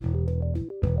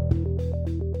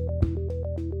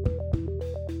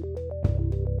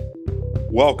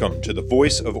Welcome to the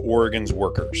Voice of Oregon's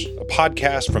Workers, a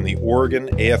podcast from the Oregon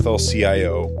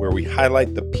AFL-CIO, where we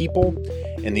highlight the people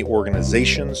and the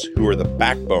organizations who are the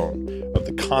backbone of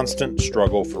the constant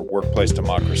struggle for workplace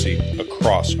democracy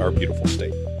across our beautiful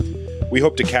state. We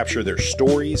hope to capture their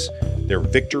stories, their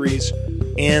victories,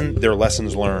 and their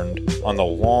lessons learned on the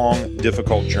long,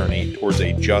 difficult journey towards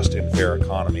a just and fair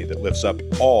economy that lifts up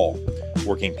all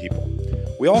working people.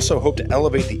 We also hope to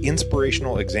elevate the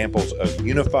inspirational examples of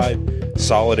unified,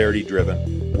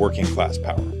 solidarity-driven working class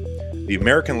power. The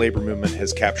American labor movement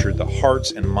has captured the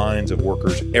hearts and minds of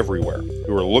workers everywhere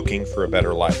who are looking for a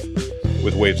better life,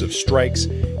 with waves of strikes,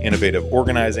 innovative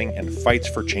organizing, and fights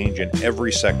for change in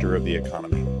every sector of the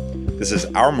economy. This is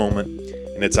our moment,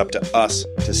 and it's up to us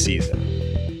to seize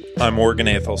it. I'm Oregon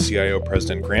AFL-CIO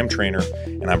President Graham Trainer,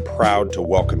 and I'm proud to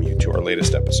welcome you to our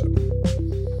latest episode.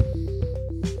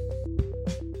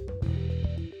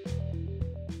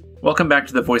 Welcome back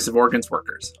to the Voice of Oregon's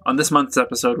Workers. On this month's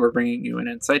episode, we're bringing you an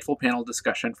insightful panel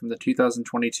discussion from the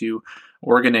 2022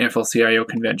 Oregon AFL-CIO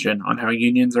Convention on how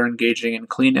unions are engaging in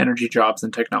clean energy jobs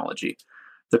and technology.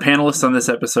 The panelists on this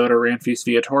episode are Ranfis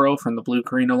Villatoro from the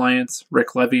Blue-Green Alliance,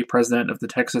 Rick Levy, president of the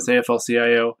Texas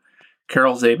AFL-CIO,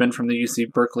 Carol Zabin from the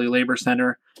UC Berkeley Labor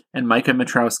Center, and Micah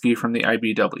Mitrosky from the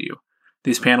IBEW.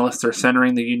 These panelists are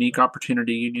centering the unique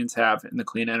opportunity unions have in the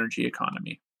clean energy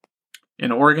economy.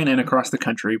 In Oregon and across the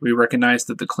country, we recognize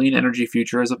that the clean energy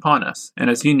future is upon us, and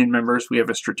as union members, we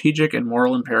have a strategic and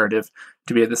moral imperative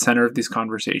to be at the center of these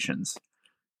conversations.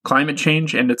 Climate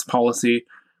change and its policy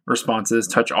responses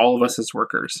touch all of us as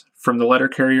workers, from the letter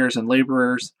carriers and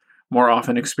laborers, more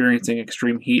often experiencing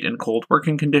extreme heat and cold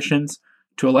working conditions,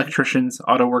 to electricians,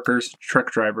 auto workers,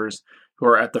 truck drivers, who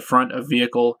are at the front of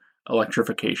vehicle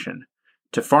electrification,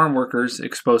 to farm workers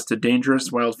exposed to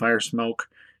dangerous wildfire smoke,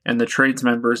 and the trades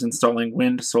members installing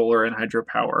wind, solar, and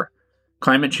hydropower.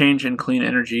 Climate change and clean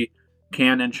energy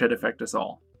can and should affect us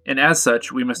all. And as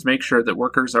such, we must make sure that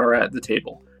workers are at the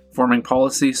table, forming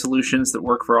policy solutions that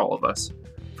work for all of us,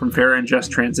 from fair and just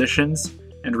transitions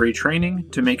and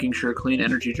retraining to making sure clean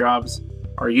energy jobs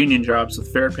are union jobs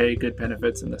with fair pay, good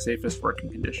benefits, and the safest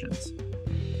working conditions.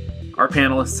 Our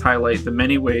panelists highlight the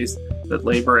many ways that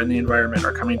labor and the environment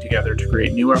are coming together to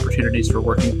create new opportunities for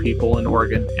working people in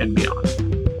Oregon and beyond.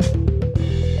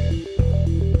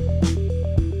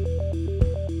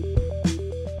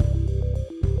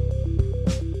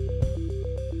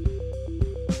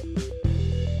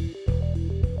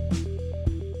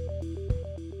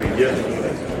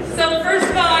 So first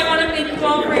of all, I want to thank you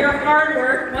all for your hard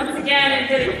work once again and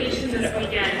dedication this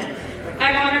weekend.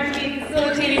 I'm honored to be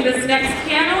facilitating this next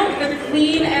panel. The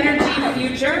clean energy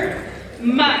future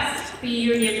must be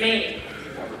union made.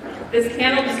 This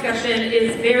panel discussion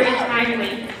is very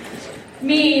timely.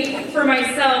 Me, for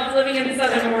myself, living in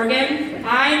Southern Oregon,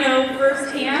 I know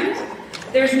firsthand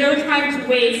there's no time to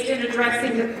waste in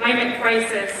addressing the climate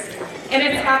crisis. And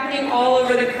it's happening all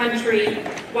over the country.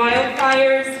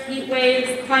 Wildfires, heat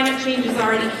waves, climate change is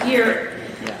already here.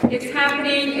 It's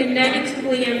happening and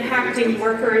negatively impacting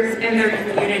workers and their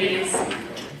communities.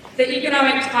 The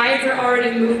economic tides are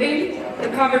already moving.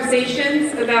 The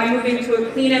conversations about moving to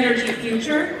a clean energy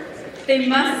future, they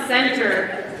must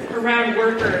center around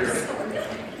workers.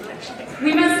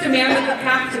 We must demand that the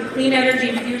path to clean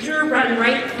energy future run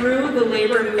right through the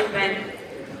labor movement.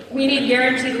 We need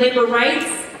guaranteed labor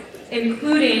rights,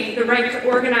 including the right to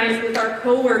organize with our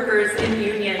co-workers in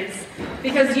unions,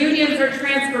 because unions are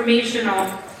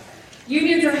transformational.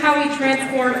 Unions are how we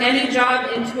transform any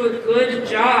job into a good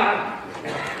job.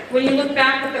 When you look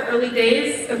back at the early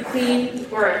days of clean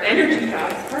or energy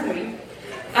jobs,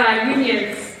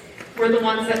 unions were the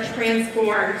ones that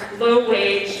transformed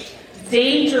low-wage,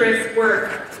 dangerous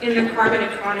work in the carbon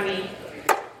economy,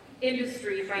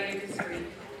 industry by industry.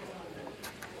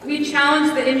 We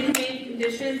challenged the inhumane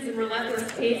conditions and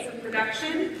relentless pace of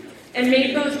production and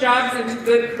made those jobs into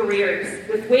good careers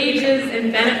with wages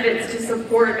and benefits to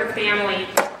support a family.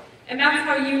 And that's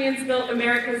how unions built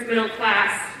America's middle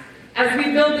class. As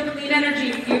we build the clean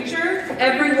energy future,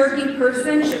 every working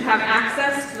person should have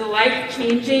access to the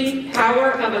life-changing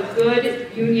power of a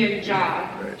good union job.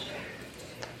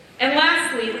 And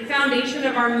lastly, the foundation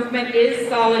of our movement is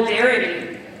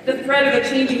solidarity. The threat of a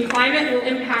changing climate will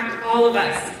impact all of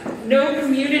us. No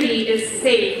community is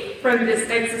safe from this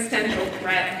existential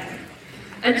threat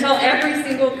until every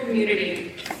single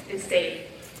community is safe.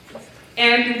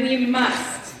 And we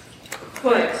must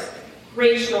put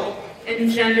racial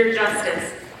and gender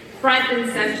justice front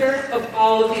and center of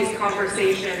all of these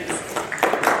conversations.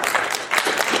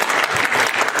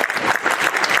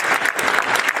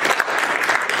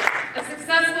 A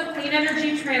successful clean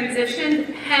energy transition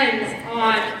depends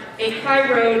on a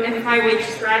high road and high wage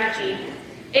strategy.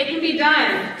 It can be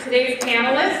done. Today's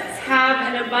panelists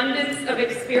have an abundance of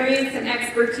experience and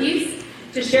expertise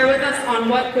to share with us on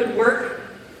what good work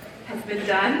has been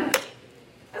done,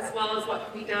 as well as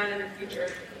what can be done in the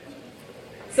future.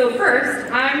 So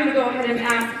first, I'm going to go ahead and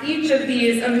ask each of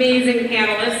these amazing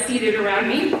panelists seated around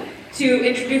me to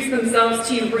introduce themselves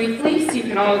to you briefly so you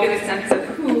can all get a sense of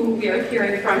who we are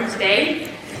hearing from today.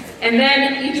 And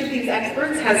then each of these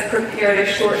experts has prepared a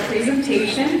short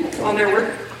presentation on their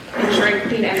work ensuring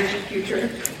clean energy future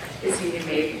is union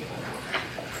made.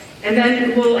 And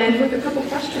then we'll end with a couple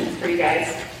questions for you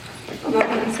guys. I'll go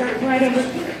ahead and start right over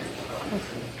here.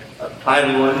 Hi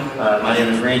everyone, my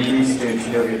name is Ranfis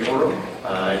Villatoro.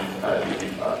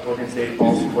 I'm Oregon State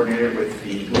Policy Coordinator with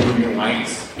the Levy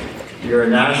Alliance. We are a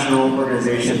national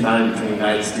organization founded between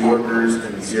United Steelworkers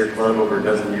and the Sierra Club over a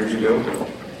dozen years ago,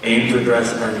 aimed to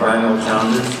address our environmental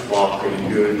challenges while creating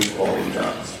good quality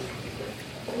jobs.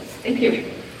 Thank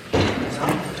you.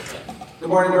 Good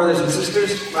morning, brothers and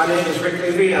sisters. My name is Rick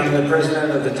Levy. I'm the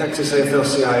president of the Texas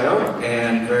AFL-CIO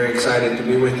and very excited to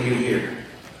be with you here.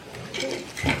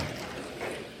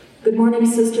 Good morning,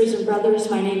 sisters and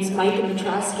brothers. My name is Micah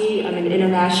Mitrosky. I'm an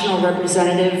international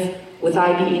representative with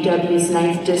IBEW's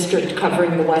 9th District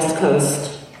covering the West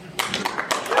Coast.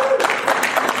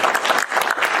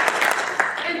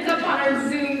 And up on our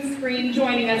Zoom screen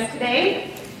joining us today,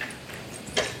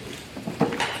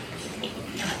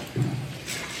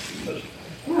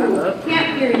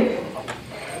 can't hear you.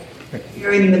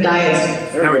 You're in the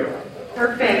dais. There we go.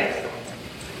 Perfect.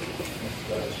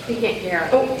 You can't hear.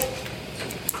 Oh.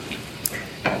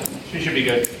 She should be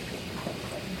good.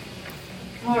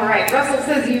 All right. Russell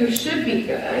says you should be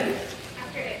good.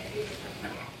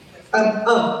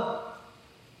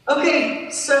 Okay,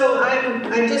 so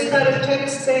I just got a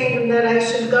text saying that I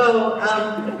should go.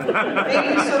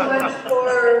 Thank you so much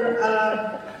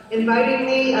for inviting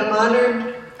me. I'm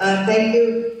honored. Thank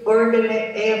you, Oregon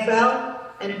AFL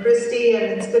and Christy, and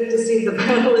it's good to see the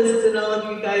panelists and all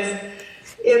of you guys.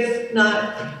 If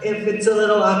it's a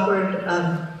little awkward,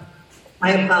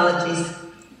 my apologies.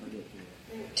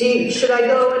 Should I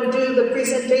go and do the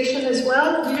presentation as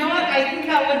well? You know what? I think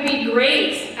that would be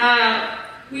great.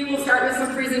 We will start with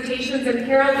some presentations, and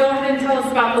Carol, go ahead and tell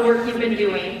us about the work you've been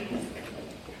doing.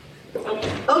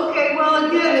 Okay, well,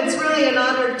 again, it's really an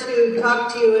honor to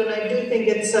talk to you, and I do think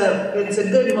it's a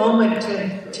good moment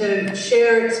to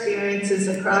share experiences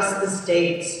across the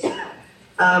states.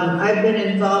 I've been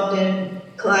involved in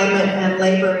climate and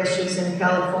labor issues in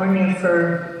California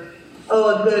for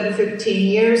a good 15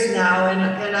 years now,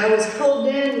 and I was pulled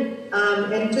in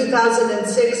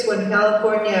 2006 when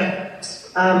California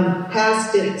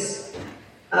passed its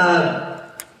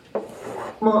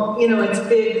its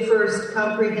big first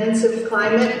comprehensive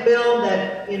climate bill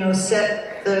that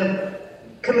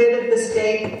committed the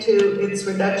state to its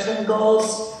reduction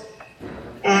goals.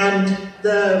 And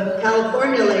the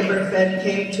California Labor Fed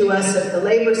came to us at the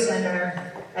Labor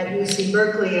Center at UC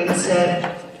Berkeley and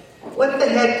said, what the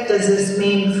heck does this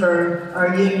mean for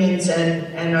our unions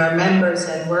and our members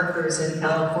and workers in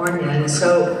California? And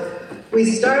so we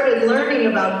started learning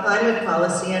about climate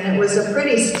policy, and it was a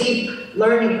pretty steep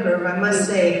learning curve, I must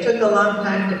say. It took a long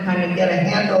time to kind of get a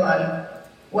handle on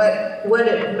what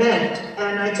it meant.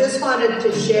 And I just wanted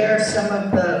to share some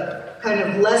of the kind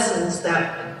of lessons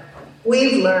that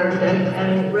we've learned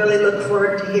and really look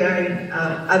forward to hearing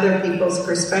other people's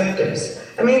perspectives.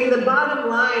 I mean, the bottom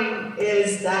line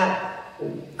is that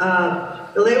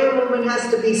the labor movement has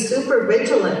to be super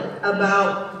vigilant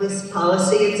about this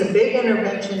policy. It's a big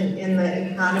intervention in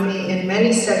the economy in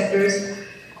many sectors.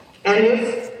 And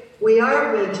if we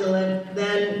are vigilant,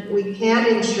 then we can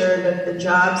ensure that the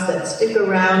jobs that stick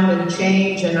around and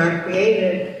change and are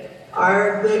created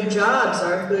are good jobs,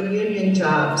 are good union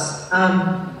jobs.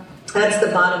 That's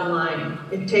the bottom line.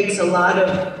 It takes a lot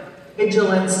of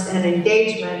vigilance and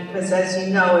engagement because, as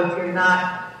you know, if you're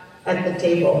not at the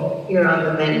table, you're on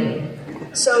the menu.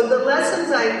 So the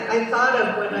lessons I thought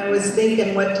of when I was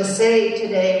thinking what to say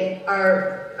today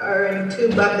are in two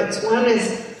buckets. One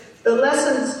is the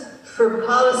lessons for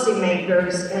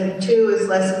policymakers, and two is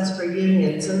lessons for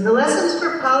unions. And the lessons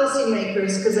for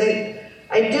policymakers, because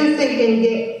I do think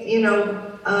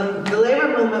the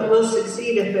labor movement will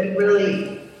succeed if it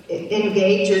really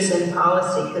engages in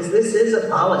policy, because this is a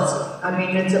policy. I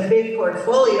mean, it's a big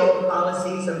portfolio of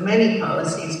policies, of many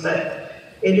policies, but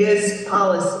it is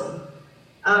policy.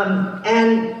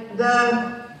 And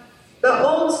the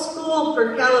old school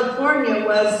for California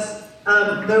was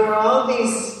there were all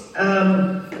these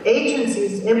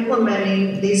agencies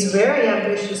implementing these very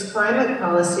ambitious climate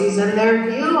policies, and their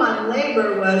view on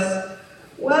labor was,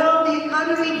 well, the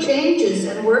economy changes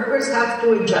and workers have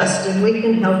to adjust, and we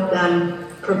can help them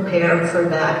prepare for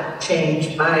that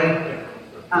change by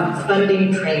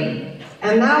funding training.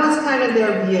 And that was kind of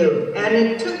their view. And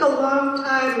it took a long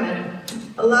time and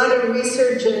a lot of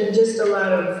research and just a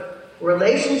lot of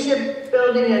relationship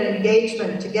building and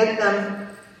engagement to get them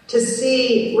to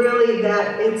see really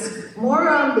that it's more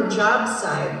on the job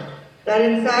side. That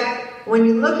in fact, when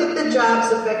you look at the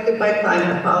jobs affected by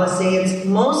climate policy, it's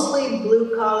mostly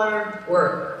blue-collar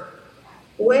work,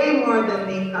 way more than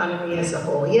the economy as a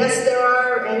whole. Yes, there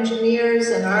are engineers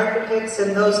and architects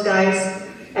and those guys,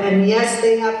 and yes,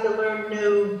 they have to learn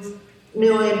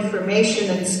new information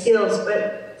and skills,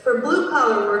 but for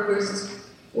blue-collar workers,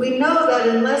 we know that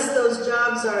unless those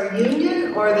jobs are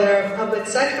union or they're public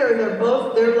sector,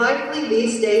 they're likely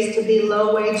these days to be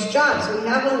low-wage jobs. We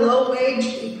have a low-wage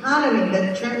economy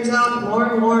that turns out more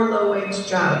and more low-wage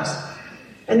jobs.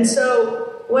 And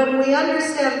so when we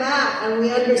understand that, and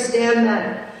we understand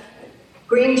that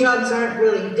green jobs aren't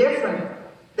really different,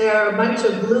 there are a bunch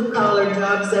of blue-collar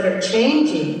jobs that are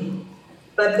changing,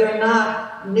 but they're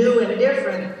not new and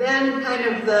different, then kind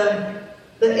of the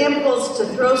impulse to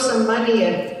throw some money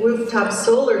at rooftop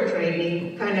solar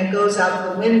training kind of goes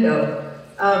out the window.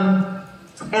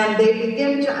 And they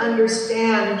begin to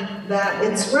understand that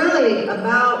it's really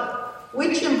about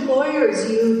which employers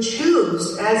you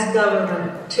choose as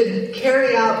government to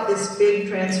carry out this big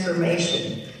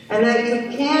transformation. And that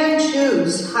you can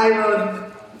choose high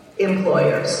road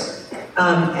employers.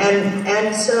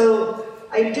 And so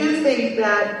I do think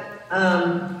that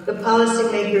the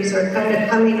policymakers are kind of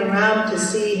coming around to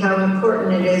see how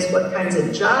important it is, what kinds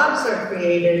of jobs are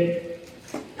created,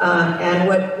 and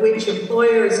which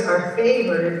employers are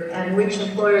favored and which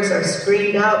employers are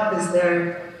screened out because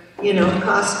they're,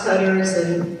 cost cutters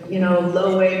and,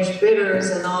 low-wage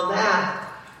bidders and all that.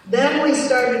 Then we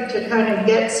started to kind of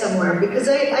get somewhere, because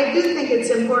I do think it's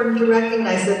important to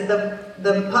recognize that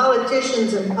the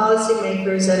politicians and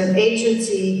policymakers and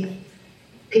agency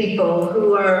people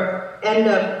who end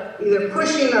up either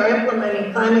pushing or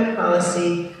implementing climate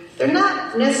policy, they're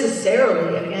not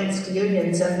necessarily against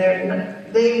unions, and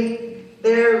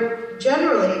they're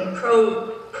generally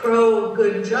pro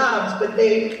good jobs, but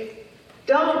they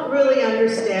don't really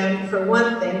understand, for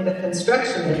one thing, the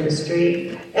construction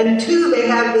industry, and two, they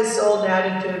have this old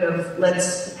attitude of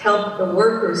let's help the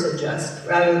workers adjust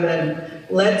rather than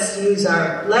let's use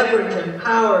our leverage and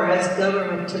power as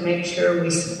government to make sure we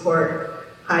support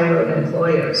high-road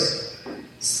employers.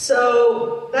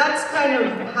 So that's kind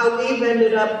of how we've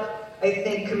ended up, I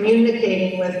think,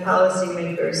 communicating with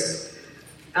policymakers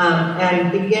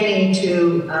and beginning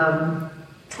to,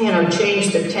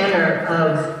 change the tenor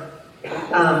of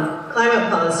climate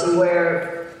policy,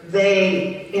 where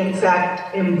they, in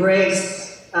fact,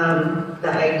 embrace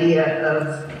the idea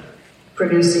of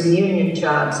producing union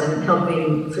jobs and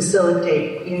helping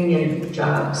facilitate union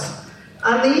jobs.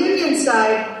 On the union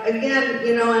side, again,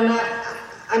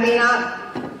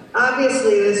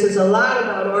 obviously this is a lot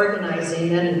about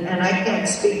organizing, and I can't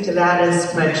speak to that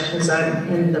as much because I'm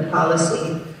in the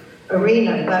policy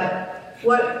arena, but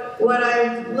what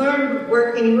I've learned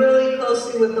working really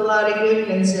closely with a lot of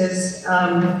unions is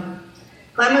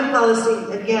climate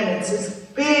policy, again, it's this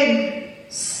big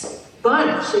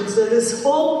bunch. It's this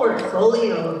whole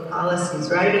portfolio of policies,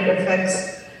 right? It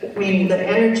affects, the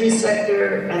energy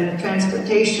sector and the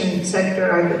transportation sector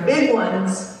are the big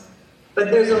ones, but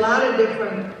there's a lot of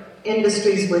different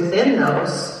industries within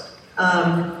those,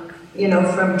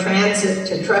 from transit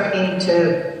to trucking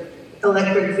to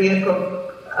electric vehicles,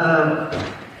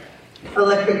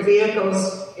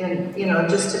 and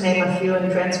just to name a few in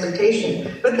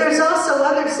transportation. But there's also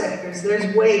other sectors.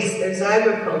 There's waste, there's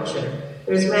agriculture,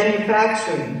 there's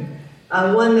manufacturing.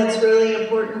 One that's really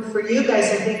important for you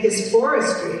guys, I think, is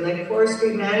forestry, like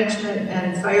forestry management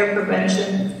and fire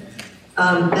prevention.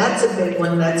 That's a big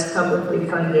one that's publicly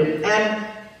funded. And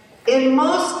in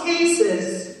most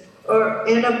cases, or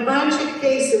in a bunch of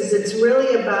cases, it's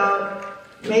really about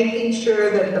making sure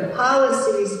that the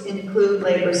policies include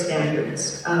labor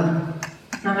standards.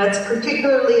 Now that's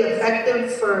particularly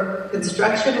effective for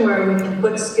construction, where we can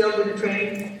put skilled and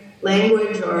trained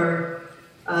language or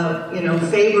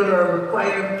favor or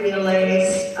require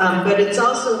PLAs, but it's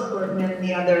also important in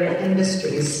the other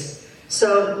industries.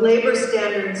 So labor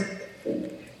standards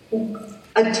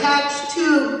attached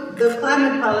to the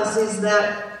climate policies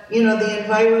that, the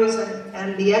enviros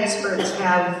and the experts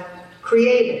have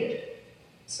created.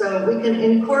 So we can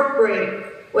incorporate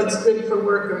what's good for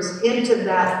workers into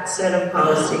that set of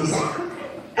policies.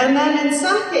 And then in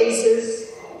some cases,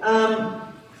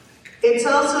 it's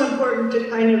also important to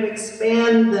kind of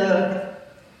expand the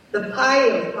the pie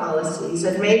of policies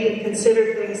and maybe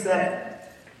consider things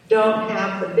that don't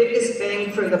have the biggest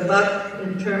bang for the buck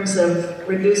in terms of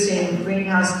reducing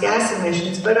greenhouse gas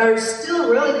emissions, but are still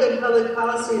really good public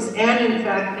policies and in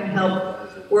fact can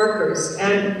help workers.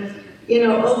 And,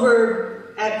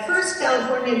 at first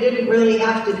California didn't really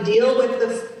have to deal with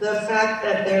the fact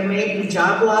that there may be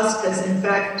job loss, because in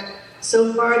fact,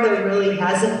 so far there really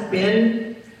hasn't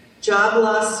been job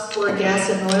loss for gas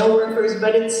and oil workers,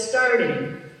 but it's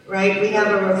starting. Right? We have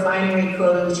a refinery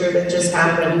closure that just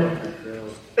happened,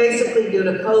 basically due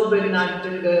to COVID, not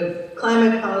due to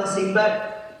climate policy.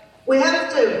 But we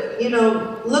have to,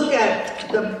 look at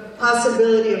the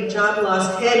possibility of job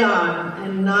loss head on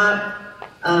and not,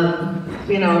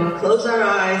 close our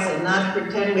eyes and not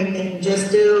pretend we can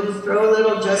just throw a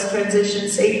little just transition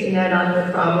safety net on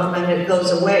the problem and it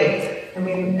goes away. I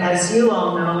mean, as you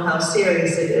all know how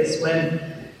serious it is when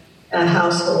a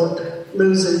household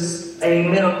loses a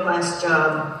middle-class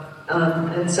job,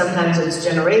 and sometimes it's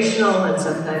generational, and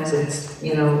sometimes it's,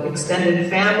 extended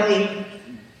family.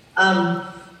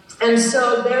 And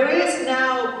so there is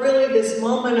now really this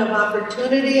moment of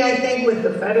opportunity, I think, with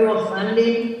the federal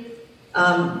funding,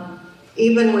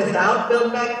 even without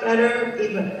Build Back Better,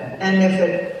 and if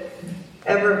it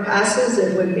ever passes,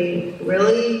 it would be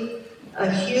really a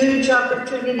huge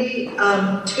opportunity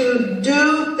to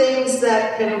do things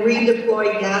that can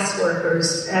redeploy gas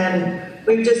workers. And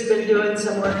we've just been doing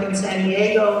some work in San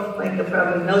Diego, Micah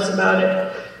probably knows about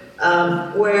it,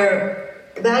 where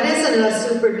that isn't a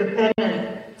super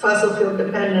dependent, fossil fuel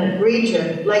dependent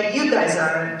region like you guys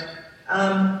aren't.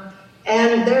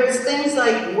 And there's things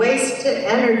like waste to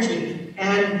energy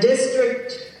and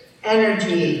district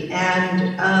energy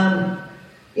and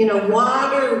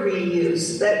water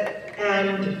reuse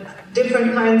and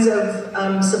different kinds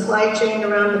of supply chain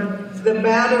around the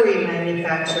battery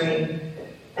manufacturing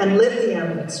and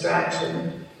lithium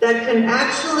extraction that can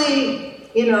actually,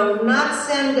 not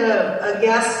send a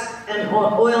gas and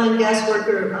oil and gas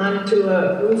worker onto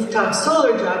a rooftop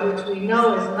solar job, which we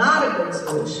know is not a good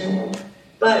solution,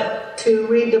 but to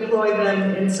redeploy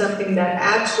them in something that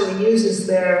actually uses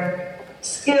their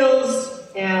skills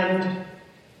and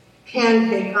can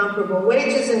pay comparable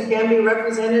wages and can be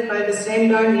represented by the same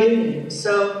darn union.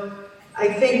 So I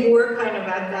think we're kind of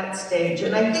at that stage.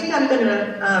 And I think I'm going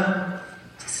to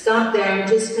stop there and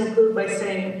just conclude by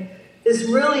saying this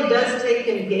really does take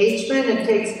engagement. It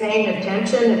takes paying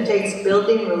attention. It takes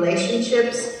building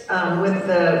relationships with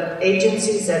the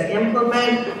agencies that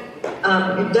implement.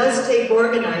 It does take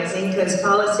organizing, because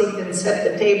policy can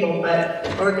set the table, but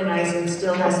organizing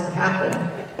still has to happen.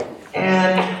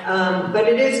 And but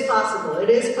it is possible. It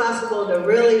is possible to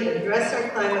really address our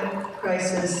climate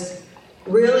crisis,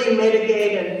 really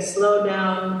mitigate and slow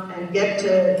down and get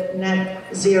to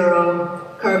net zero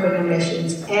carbon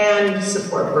emissions and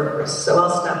support workers. So I'll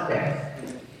stop there.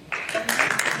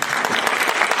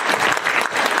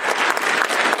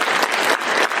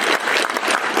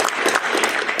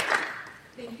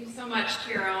 Thank you so much,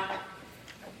 Carol.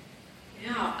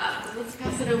 Now, let's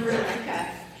pass it over to Micah.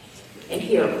 Thank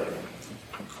you.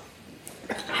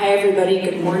 Hi, everybody.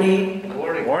 Good morning.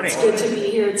 Good morning. It's good to be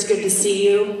here. It's good to see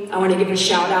you. I want to give a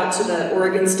shout out to the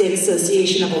Oregon State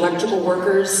Association of Electrical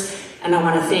Workers, and I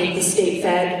want to thank the State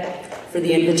Fed for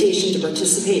the invitation to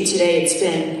participate today. It's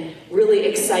been really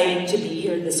exciting to be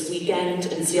here this weekend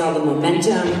and see all the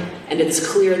momentum, and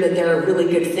it's clear that there are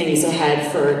really good things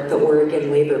ahead for the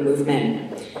Oregon labor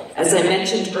movement. As I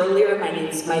mentioned earlier, my name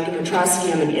is Micah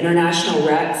Mitrosky. I'm an international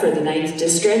rep for the 9th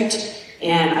District,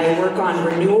 and I work on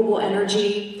renewable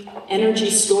energy,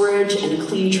 energy storage, and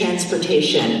clean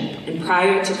transportation. And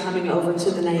prior to coming over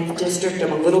to the 9th District,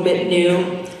 I'm a little bit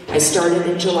new. I started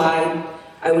in July.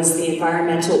 I was the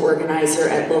environmental organizer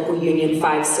at Local Union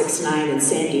 569 in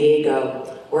San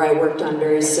Diego, where I worked on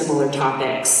very similar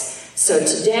topics. So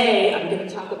today, I'm going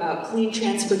to talk about clean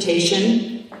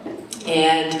transportation.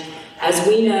 And as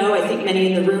we know, I think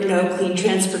many in the room know, clean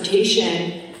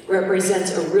transportation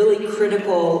represents a really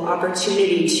critical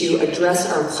opportunity to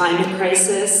address our climate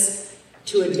crisis,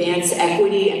 to advance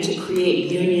equity, and to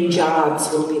create union jobs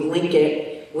when we link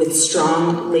it with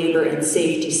strong labor and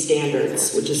safety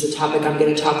standards, which is a topic I'm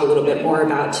going to talk a little bit more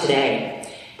about today.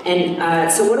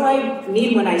 And so what do I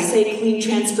mean when I say clean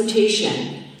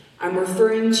transportation? I'm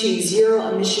referring to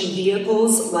zero-emission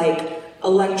vehicles like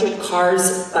electric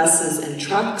cars, buses, and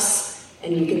trucks.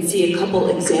 And you can see a couple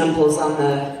examples on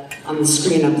the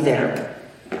screen up there.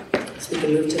 So we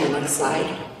can move to the next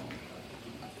slide.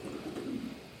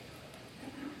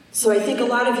 So I think a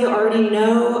lot of you already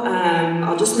know.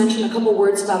 I'll just mention a couple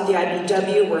words about the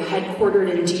IBEW. We're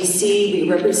headquartered in DC. We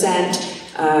represent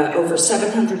over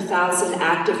 700,000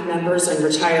 active members and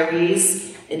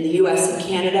retirees in the US and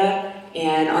Canada,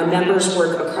 and our members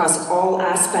work across all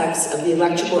aspects of the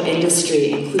electrical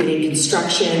industry, including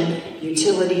construction,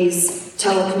 utilities,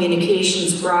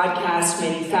 telecommunications, broadcast,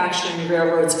 manufacturing,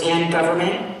 railroads, and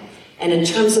government. And in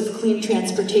terms of clean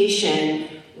transportation,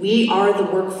 we are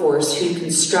the workforce who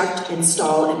construct,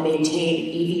 install, and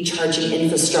maintain EV charging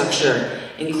infrastructure,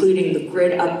 including the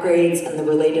grid upgrades and the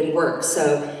related work.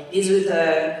 So this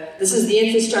is the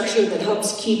infrastructure that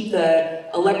helps keep the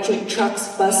electric trucks,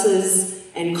 buses,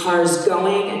 and cars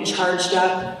going and charged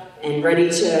up and ready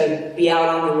to be out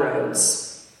on the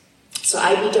roads. So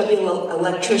IBEW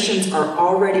electricians are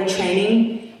already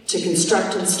training to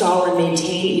construct, install, and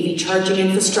maintain EV charging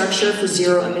infrastructure for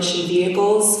zero-emission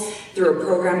vehicles through a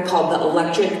program called the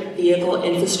Electric Vehicle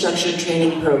Infrastructure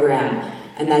Training Program,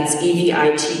 and that's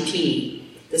EVITP.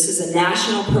 This is a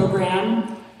national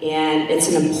program, and it's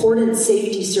an important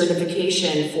safety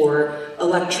certification for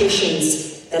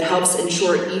electricians that helps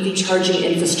ensure EV charging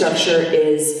infrastructure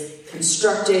is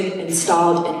constructed,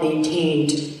 installed, and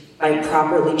maintained by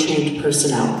properly trained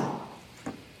personnel.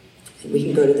 And we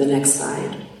can go to the next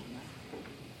slide.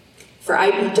 For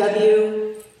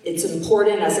IBEW, it's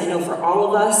important, as I know for all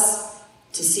of us,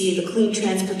 to see the clean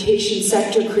transportation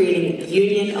sector creating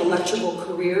union electrical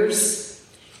careers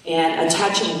and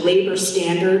attaching labor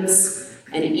standards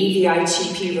and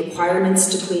EVITP requirements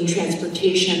to clean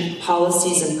transportation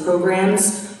policies and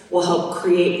programs will help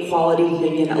create quality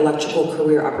union electrical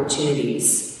career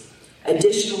opportunities.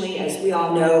 Additionally, as we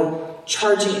all know,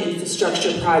 charging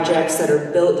infrastructure projects that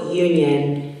are built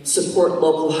union support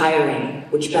local hiring,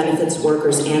 which benefits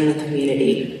workers and the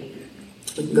community.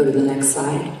 We can go to the next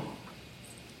slide.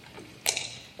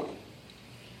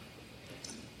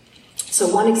 So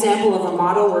one example of a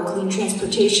model where clean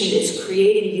transportation is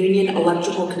creating union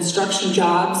electrical construction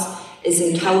jobs is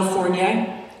in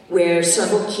California, where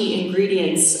several key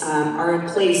ingredients are in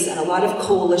place, and a lot of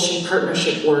coalition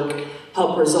partnership work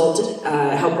helped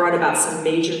brought about some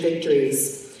major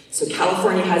victories. So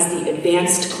California has the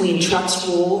Advanced Clean Trucks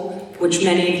Rule, which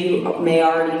many of you may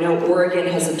already know Oregon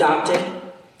has adopted.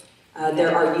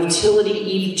 There are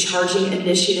utility EV charging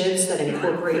initiatives that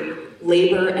incorporate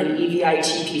labor and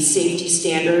EVITP safety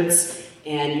standards,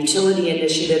 and utility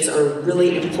initiatives are a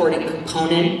really important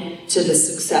component to the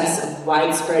success of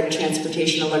widespread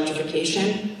transportation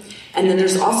electrification. And then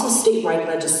there's also statewide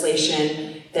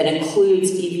legislation that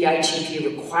includes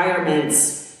EVITP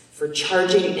requirements for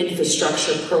charging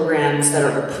infrastructure programs that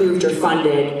are approved or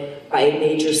funded by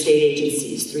major state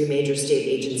agencies, 3 major state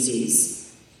agencies.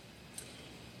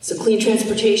 So clean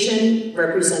transportation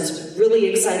represents really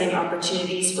exciting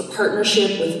opportunities for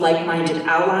partnership with like-minded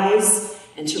allies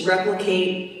and to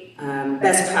replicate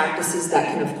best practices that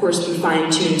can, of course, be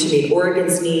fine-tuned to meet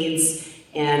Oregon's needs.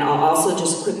 And I'll also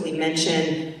just quickly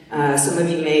mention, some of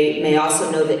you may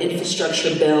also know the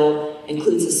infrastructure bill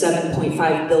includes a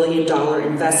 $7.5 billion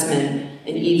investment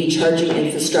in EV charging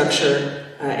infrastructure,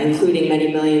 including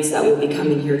many millions that will be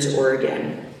coming here to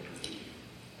Oregon.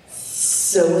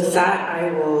 So with that, I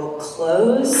will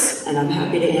close, and I'm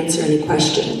happy to answer any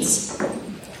questions.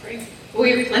 Great. Well,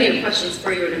 we have plenty of questions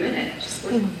for you in a minute. Just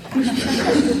wait,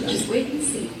 just wait and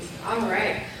see. All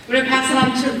right. I'm going to pass it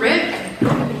on to Rick.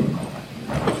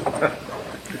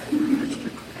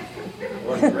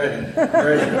 Ready.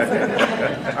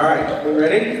 All right, we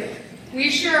ready? We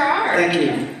sure are. Thank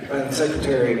you, Madam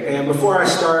Secretary. And before I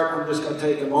start, I'm just going to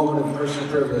take a moment of personal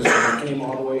privilege when I came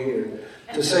all the way here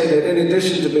to say that in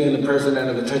addition to being the president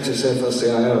of the Texas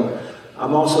AFL-CIO,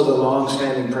 I'm also the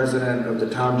long-standing president of the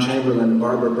Tom Chamberlain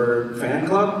Barbara Bird fan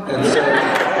club. And so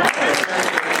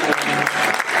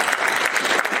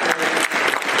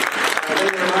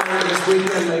this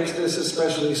weekend makes this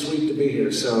especially sweet to be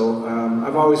here. So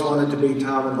I've always wanted to be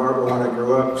Tom and Barbara when I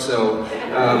grew up, so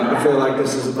I feel like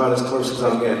this is about as close as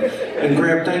I'll get. And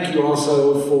Graham, thank you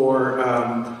also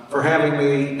for having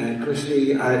me, and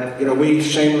Christy. We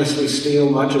shamelessly steal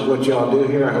much of what y'all do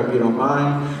here. I hope you don't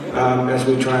mind as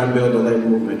we try and build a labor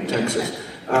movement in Texas.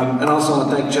 And also I want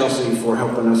to thank Chelsea for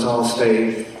helping us all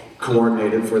stay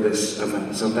coordinated for this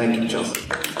event. So thank you, Chelsea.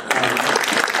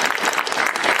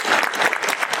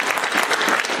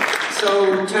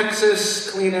 So Texas,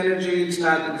 clean energy, it's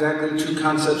not exactly two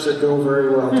concepts that go very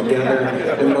well together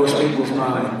in most people's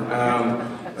mind.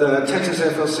 The Texas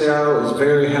AFL-CIO is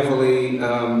very heavily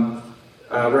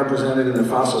represented in the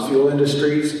fossil fuel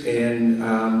industries in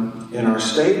our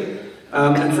state.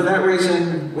 And for that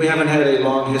reason, we haven't had a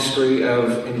long history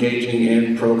of engaging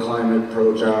in pro-climate,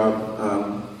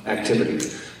 pro-job activity.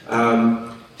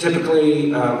 Typically,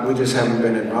 we just haven't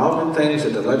been involved in things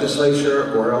at the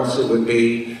legislature, or else it would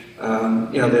be,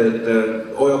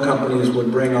 the oil companies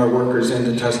would bring our workers in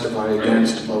to testify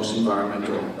against most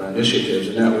environmental initiatives,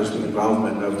 and that was the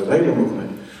involvement of the labor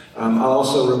movement. I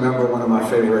also remember one of my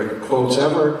favorite quotes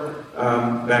ever,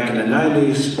 back in the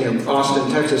 90s, Austin,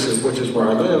 Texas, which is where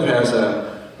I live, has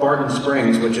a Barton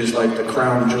Springs, which is like the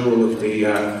crown jewel of the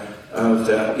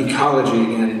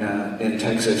ecology in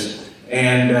Texas.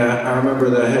 And I remember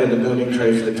the head of the building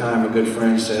trades at the time, a good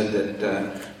friend, said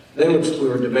that we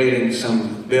were debating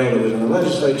some bill that was in the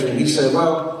legislature, and he said,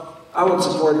 well, I would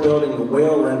support building a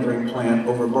whale rendering plant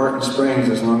over Barton Springs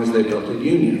as long as they built at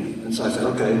Union. And so I said,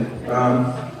 okay,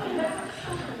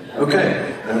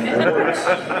 that works.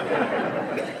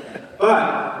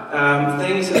 But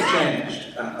things have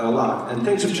changed a lot, and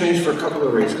things have changed for a couple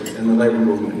of reasons in the labor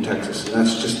movement in Texas, and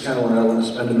that's just kind of what I want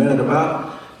to spend a minute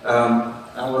about.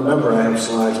 I'll remember I have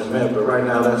slides in a minute, but right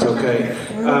now that's okay.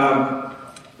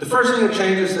 The first thing that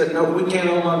changes is that we can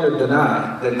no longer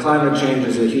deny that climate change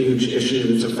is a huge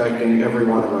issue that's affecting every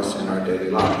one of us in our daily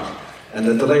lives, and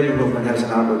that the labor movement has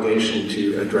an obligation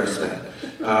to address that.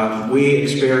 We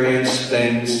experience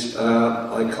things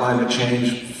like climate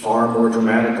change far more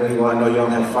dramatically. Well, I know y'all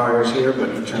have fires here, but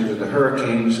in terms of the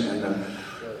hurricanes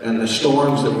and the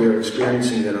storms that we're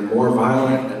experiencing that are more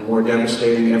violent and more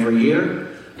devastating every year,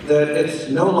 that it's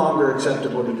no longer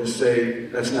acceptable to just say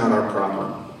that's not our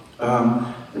problem.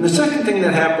 And the second thing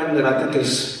that happened that I think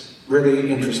is really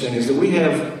interesting is that we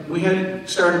had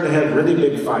started to have really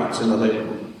big fights in the labor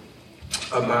movement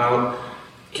about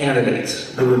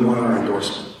candidates who would want our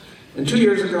endorsement. And 2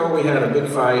 years ago, we had a big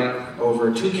fight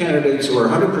over two candidates who are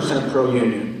 100%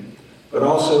 pro-union, but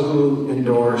also who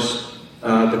endorsed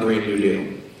the Green New Deal.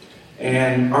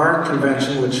 And our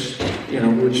convention, which you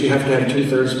have to have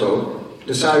 2/3 vote,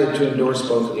 decided to endorse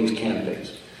both of these candidates.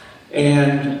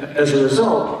 And as a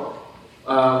result,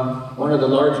 one of the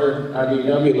larger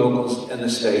IBEW locals in the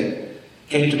state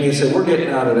came to me and said, we're getting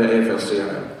out of the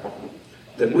AFL-CIO.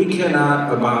 That we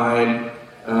cannot abide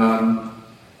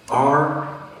our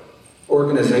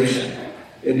organization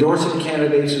endorsing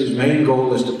candidates whose main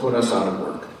goal is to put us out of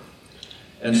work.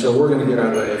 And so we're going to get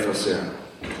out of the AFL-CIO.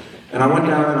 And I went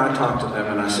down and I talked to them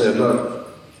and I said, look,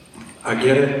 I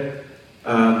get it,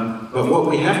 but what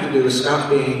we have to do is stop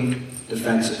being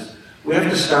defensive. We have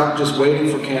to stop just waiting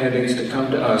for candidates to come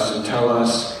to us and tell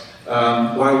us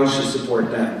why we should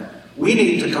support them. We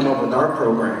need to come up with our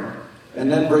program and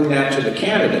then bring that to the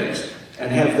candidates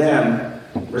and have them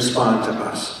respond to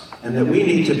us. And that we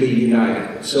need to be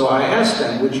united. So I asked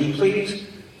them, would you please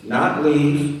not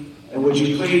leave, and would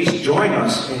you please join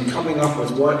us in coming up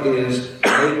with what is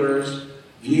labor's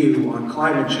view on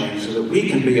climate change so that we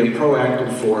can be a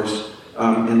proactive force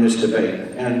in this debate.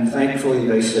 And thankfully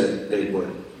they said they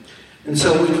would. And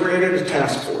so we created a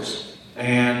task force.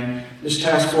 And this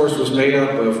task force was made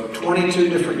up of 22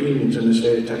 different unions in the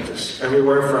state of Texas.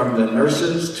 Everywhere from the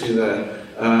nurses to the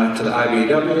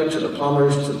IBEW, to the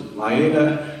plumbers, to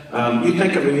LIUNA. You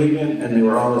think of a union, and they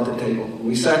were all at the table.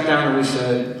 We sat down and we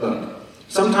said, look,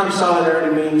 sometimes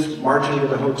solidarity means marching to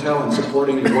the hotel and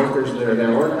supporting the workers that are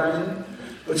there organizing.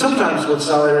 But sometimes what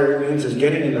solidarity means is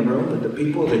getting in the room with the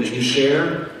people that you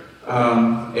share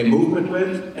a movement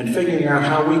with and figuring out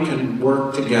how we can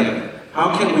work together.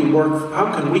 How can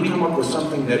we come up with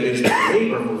something that is the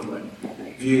labor movement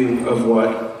view of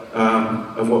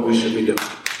what we should be doing?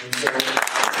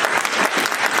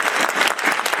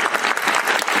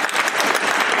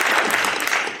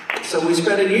 And so we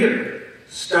spent a year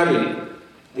studying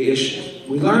the issues.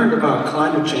 We learned about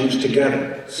climate change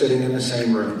together, sitting in the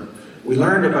same room. We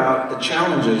learned about the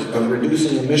challenges of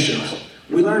reducing emissions.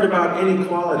 We learned about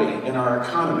inequality in our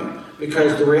economy,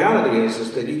 because the reality is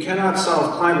that you cannot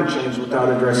solve climate change without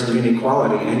addressing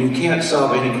inequality, and you can't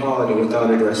solve inequality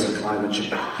without addressing climate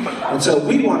change. And so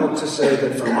we wanted to say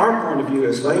that from our point of view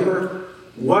as labor,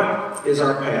 what is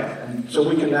our path? And so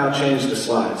we can now change the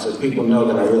slide so people know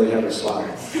that I really have a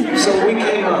slide. So we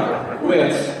came up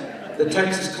with the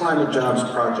Texas Climate Jobs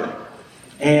Project.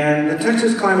 And the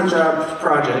Texas Climate Jobs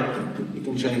Project, you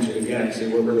can change it again, see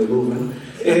we're really moving,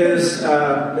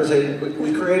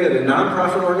 we created a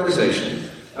nonprofit organization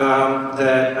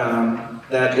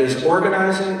that is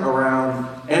organizing around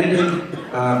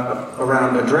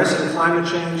addressing climate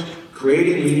change,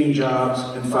 creating union jobs,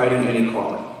 and fighting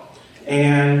inequality.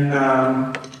 And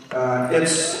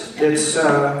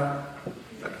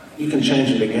you can change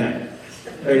it again.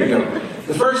 There you go.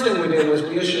 The first thing we did was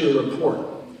we issued a report.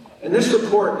 And this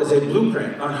report is a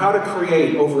blueprint on how to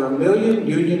create over 1 million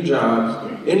union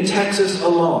jobs in Texas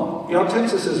alone. You know,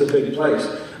 Texas is a big place.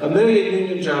 1 million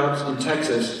union jobs in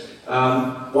Texas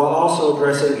while also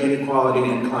addressing inequality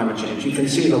and climate change. You can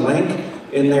see the link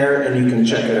in there and you can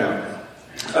check it out.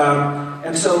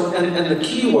 And the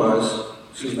key was,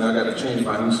 excuse me, I got to change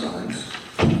my own slides.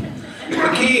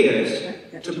 The key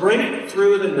is to break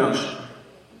through the notion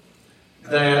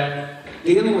that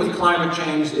dealing with climate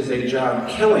change is a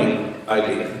job-killing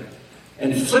idea,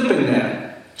 and flipping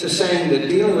that to saying that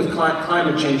dealing with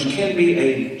climate change can be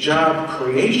a job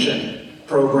creation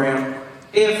program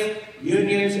if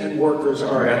unions and workers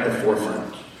are at the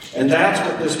forefront. And that's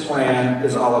what this plan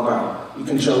is all about. You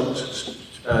can do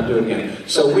it again.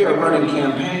 So we are running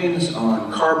campaigns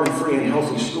on carbon-free and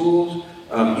healthy schools,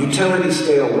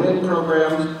 utility-scale wind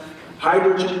programs,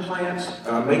 hydrogen plants,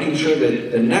 making sure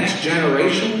that the next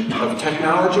generation of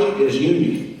technology is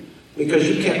union. Because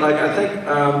you can't, like I think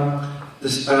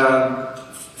this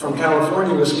from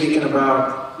California was speaking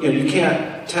about, you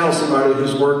can't tell somebody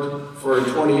who's worked for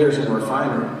 20 years in a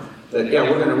refinery that, yeah,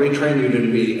 we're going to retrain you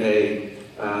to be a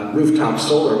rooftop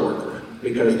solar worker,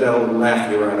 because they'll laugh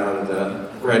you right out of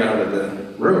the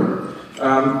room.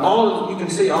 You can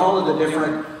see all of the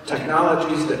different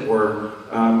technologies that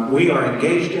we are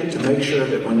engaged in to make sure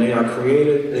that when they are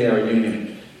created, they are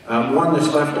union. One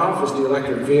that's left off is the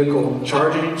electric vehicle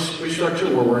charging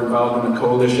restructure, where we're involved in a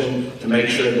coalition to make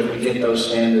sure that we get those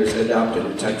standards adopted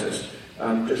in Texas.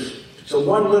 So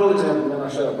one little example, then I'll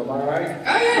shut up. Am I right?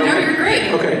 Oh yeah, no, you're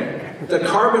great. Okay. The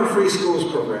Carbon-Free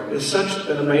Schools program is such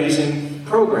an amazing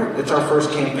program. It's our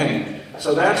first campaign.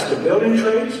 So that's the building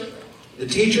trades, the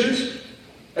teachers,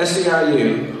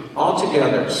 SEIU, all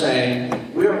together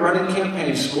saying, we are running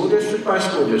campaigns school district by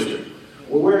school district,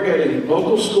 where we're getting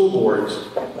local school boards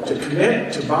to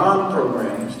commit to bond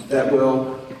programs that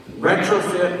will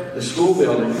retrofit the school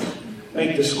buildings,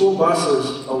 make the school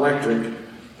buses electric,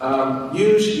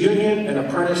 use union and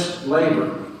apprentice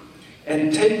labor,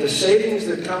 and take the savings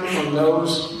that come from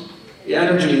those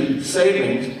energy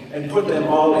savings and put them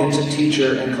all into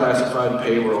teacher and classified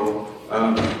payroll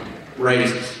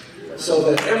raises, so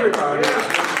that everybody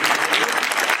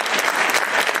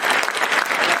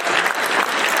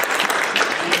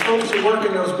and the folks who work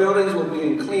in those buildings will be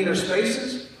in cleaner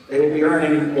spaces, they will be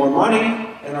earning more money,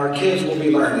 and our kids will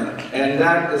be learning. And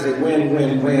that is a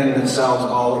win-win-win that solves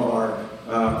all of our,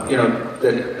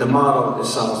 the model that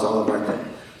solves all of our things.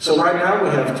 So right now we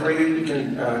have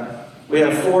we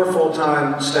have 4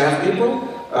 full-time staff people,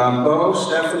 Bo,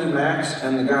 Stephanie, Max,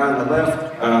 and the guy on the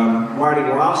left, Marty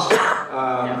Ross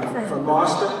from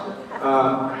Boston,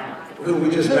 who we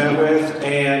just met with,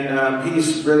 and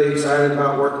he's really excited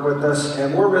about working with us,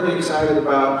 and we're really excited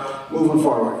about moving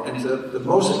forward. And the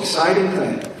most exciting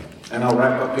thing, and I'll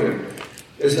wrap up here,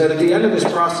 is that at the end of this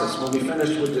process, when we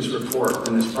finish with this report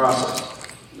and this process,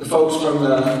 the folks from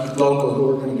the local who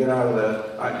were going to get out of the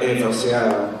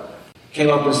AFL-CIO came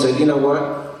up and said, you know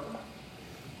what?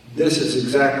 This is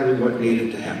exactly what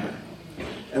needed to happen.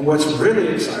 And what's really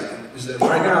exciting is that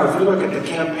right now, if you look at the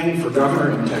campaign for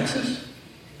governor in Texas,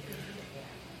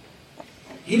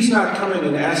 he's not coming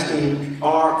and asking for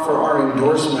our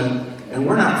endorsement, and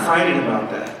we're not fighting about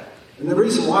that. And the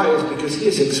reason why is because he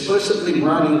is explicitly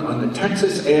running on the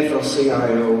Texas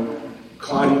AFL-CIO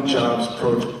Climate Jobs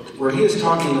Project, where he is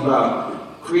talking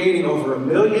about creating over 1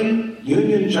 million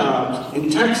union jobs in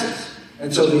Texas.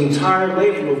 And so the entire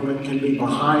labor movement can be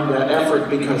behind that effort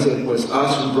because it was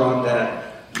us who brought that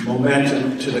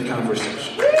momentum to the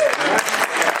conversation.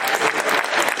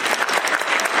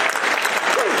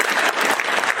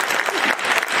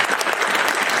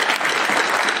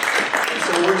 And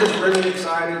so we're just really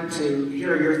excited to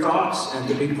hear your thoughts and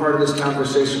to be part of this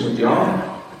conversation with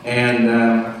y'all. And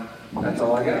that's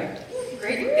all I got.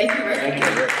 Great. Thank you, Rick. Thank you.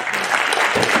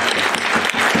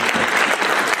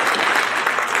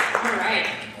 All right.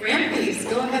 Ranfis,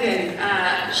 go ahead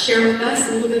and share with us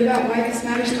a little bit about why this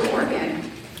matters for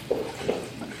Oregon.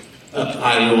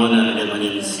 Hi, everyone. Again, my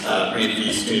name is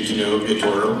Ranfis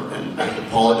Villatoro, and I have to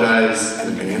apologize in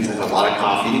advance. I had a lot of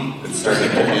coffee that's starting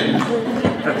to come in.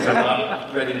 So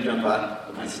I'm ready to jump out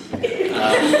of my seat.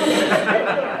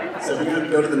 So we're going to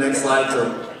go to the next slide.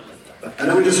 So I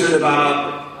know we just heard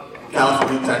about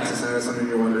California, Texas. I know some of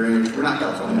you are wondering, we're not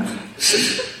California.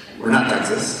 We're not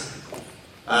Texas.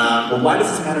 Well, why does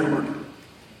this matter to Oregon?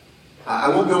 I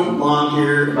won't go long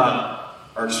here about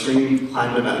our extreme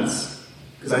climate events,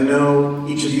 because I know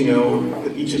each of you know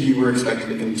that each of you were expected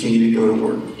to continue to go to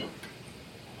work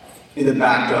in the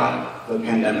backdrop of the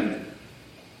pandemic.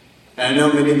 And I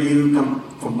know many of you come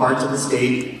from parts of the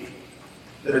state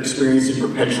that are experiencing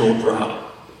perpetual drought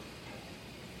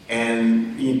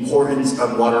and the importance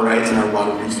of water rights and our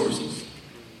water resources.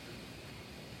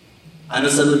 I know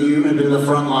some of you have been in the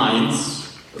front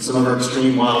lines of some of our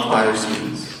extreme wildfire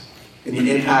seasons, and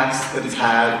the impacts that it's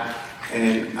had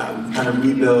and kind of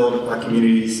rebuild our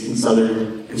communities in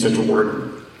southern and central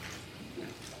Oregon.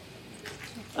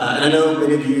 And I know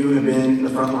many of you have been in the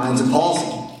front lines of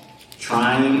policy,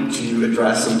 trying to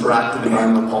address some proactive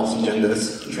environmental policy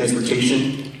agendas in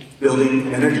transportation, building,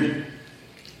 and energy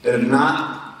that have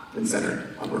not been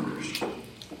centered on workers.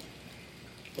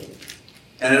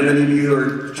 And I know many of you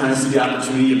are trying to see the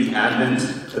opportunity of the advent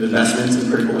of investments in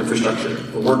critical infrastructure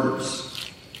for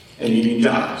workers and union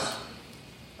jobs.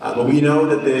 But we know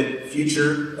that the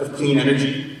future of clean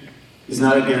energy is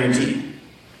not a guarantee.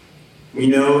 We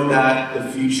know that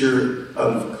the future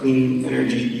of clean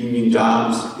energy union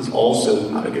jobs is also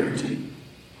not a guarantee.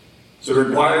 So it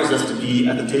requires us to be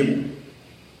at the table.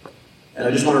 And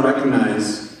I just want to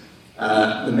recognize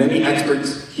the many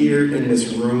experts here in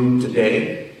this room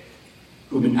today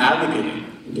who've been advocating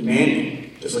and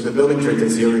demanding, just like the building trades I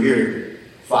see over here,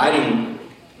 fighting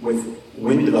with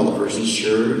wind developers to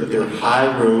ensure that there are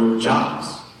high-road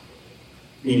jobs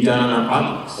being done on our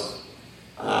projects.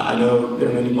 I know there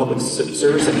are many public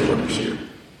service sector workers here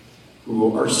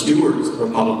who are stewards of our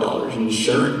public dollars and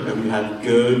ensuring that we have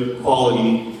good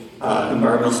quality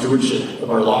environmental stewardship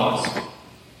of our laws.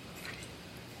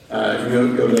 If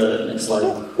you go to the next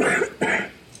slide.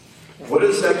 What are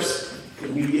the steps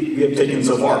we have taken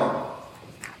so far?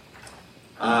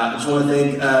 I just want to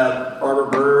thank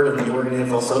Barbara Bird and the Oregon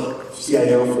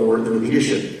AFL-CIO for their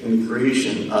leadership in the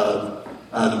creation of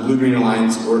the Blue-Green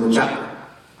Alliance Oregon chapter.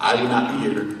 I would not be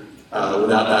here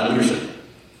without that leadership.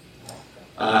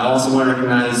 I also want to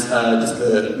recognize just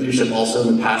the leadership also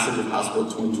in the passage of House Bill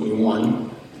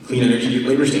 2021, Clean Energy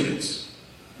Labor Standards.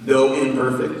 Though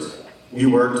imperfect, we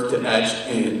worked to etch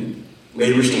in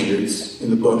labor standards in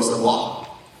the books of law.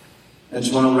 I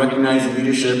just want to recognize the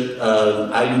leadership of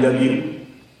IBEW,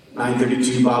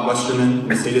 932 Bob Westerman,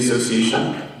 and the State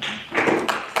Association.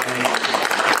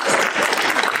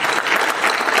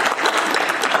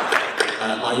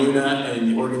 IUNA and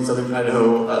the Oregon Southern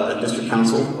Idaho District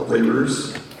Council of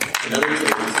Laborers and other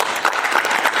trades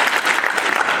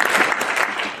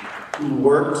who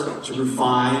worked to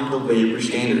refine the labor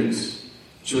standards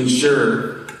to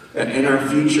ensure that in our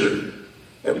future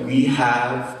that we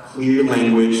have clear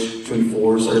language to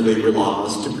enforce our labor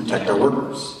laws to protect our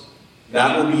workers.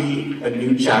 That will be a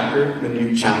new chapter, a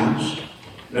new challenge,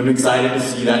 and I'm excited to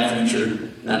see that future,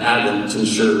 that advent to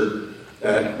ensure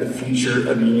that the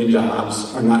future of union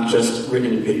jobs are not just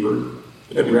written in paper,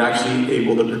 but that we're actually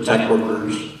able to protect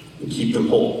workers and keep them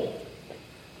whole.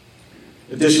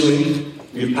 Additionally,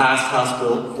 we have passed House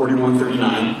Bill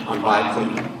 4139 on Buy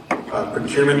Clean,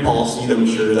 procurement policy that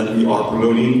ensures that we are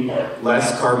promoting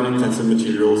less carbon-intensive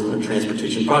materials in our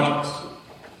transportation projects.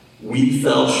 We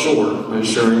fell short on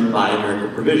ensuring Buy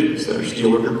America provisions that our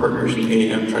steelworker partners in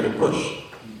A&M try to push.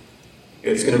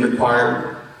 It's going to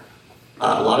require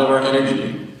a lot of our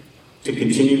energy to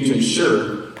continue to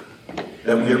ensure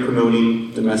that we are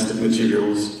promoting domestic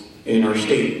materials in our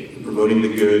state and promoting the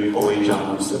good quality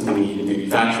jobs that we need in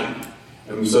manufacturing.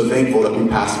 And I'm so thankful that we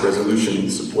passed a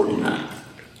resolution supporting that.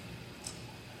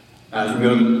 If we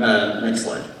go to the next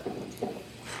slide.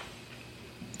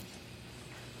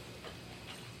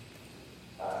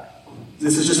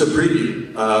 This is just a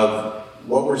preview of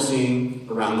what we're seeing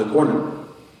around the corner.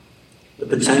 The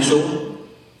potential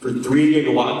for 3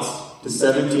 gigawatts to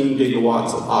 17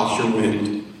 gigawatts of offshore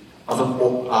wind off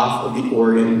of the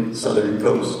Oregon southern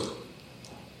coast.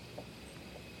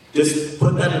 Just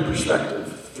put that in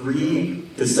perspective, 3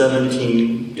 to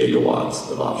 17 gigawatts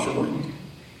of offshore wind.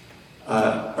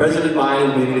 President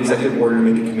Biden made an executive order to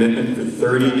make a commitment for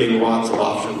 30 gigawatts of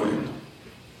offshore wind.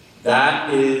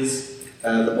 That is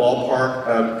the ballpark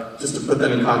of, just to put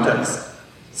that in context,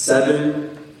 7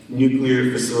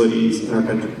 nuclear facilities in our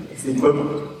country. It's the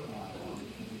equivalent.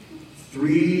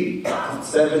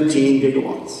 317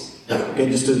 gigawatts.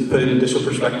 Again, just to put it in additional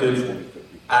perspective,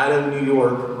 out of New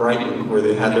York, Brighton, where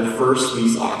they had their first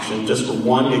lease auction just for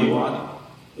 1 gigawatt,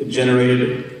 it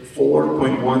generated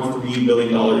 $4.13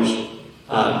 billion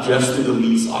just through the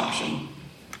lease auction.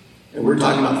 And we're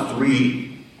talking about 3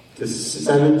 to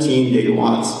 17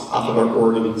 gigawatts off of our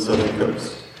Oregon southern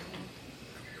coast.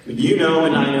 But you know,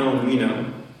 and I know, and we know,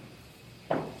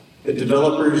 that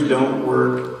developers don't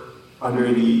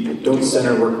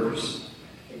center workers.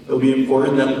 It'll be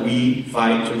important that we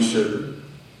fight to ensure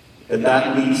that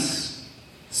that lease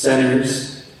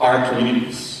centers our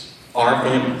communities, our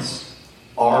families,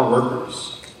 our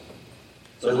workers.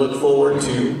 So I look forward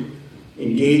to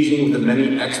engaging with the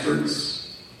many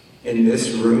experts in this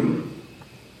room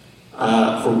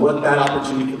for what that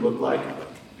opportunity could look like,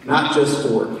 not just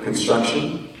for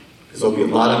construction, because there'll be a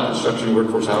lot of construction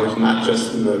workforce hours, not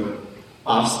just in the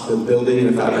the building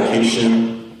and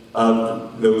fabrication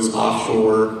of those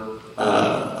offshore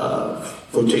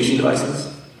flotation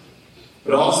devices,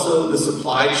 but also the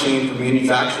supply chain for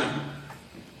manufacturing.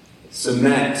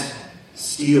 Cement,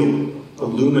 steel,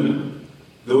 aluminum,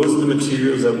 those are the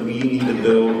materials that we need to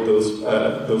build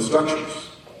those structures.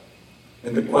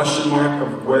 And the question mark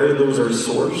of where those are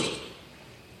sourced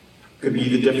could be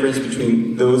the difference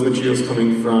between those materials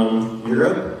coming from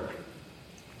Europe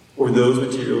or those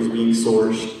materials being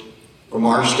sourced from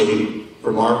our state,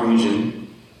 from our region,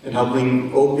 and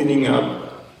opening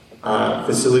up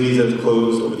facilities that have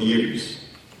closed over the years.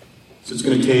 So it's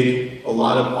going to take a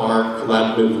lot of our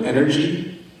collaborative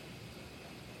energy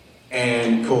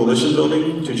and coalition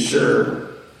building to ensure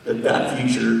that that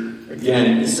future,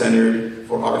 again, is centered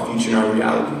for our future and our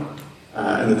reality,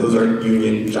 and that those are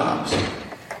union jobs.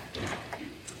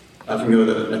 I can go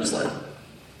to the next slide.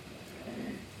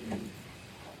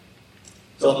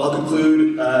 So I'll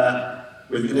conclude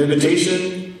with an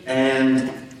invitation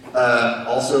and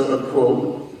also a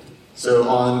quote. So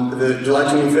on the July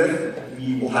 25th,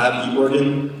 we will have the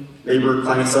Oregon Labor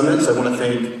Climate Summit. So I want to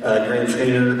thank Graham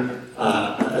Trainer,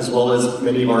 as well as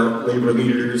many of our labor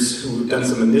leaders who have done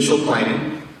some initial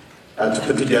planning to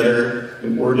put together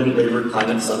an Oregon Labor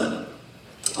Climate Summit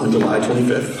on July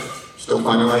 25th. Still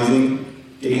finalizing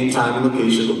date and time and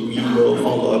location, but we will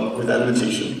follow up with that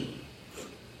invitation.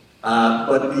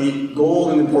 But the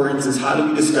goal and importance is how do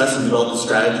we discuss and develop the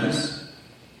strategies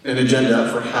and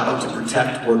agenda for how to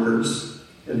protect workers,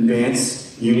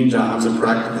 advance union jobs, and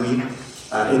proactively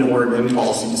in Oregon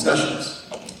policy discussions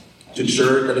to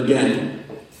ensure that, again,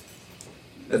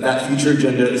 that future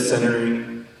agenda is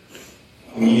centering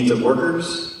the needs of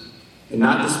workers and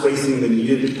not displacing the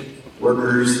needed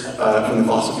workers from the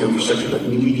fossil fuel infrastructure, but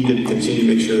we need to continue to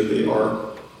make sure that they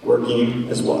are working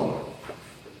as well.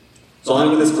 So I'll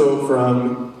end with this quote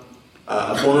from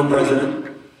a former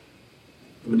president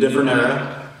from a different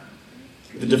era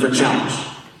with a different challenge.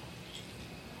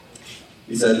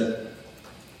 He said,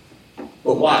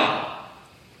 "But why?"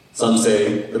 Some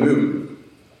say the moon.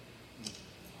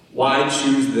 Why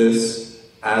choose this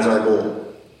as our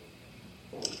goal?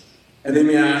 And they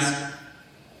may ask,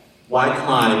 why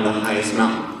climb the highest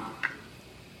mountain?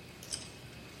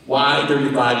 Why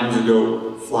 35 years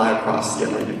ago fly across the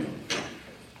Atlantic?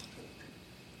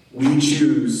 We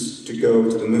choose to go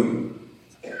to the moon.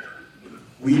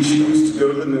 We choose to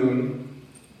go to the moon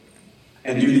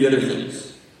and do the other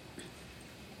things.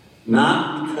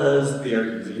 Not because they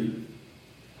are easy,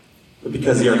 but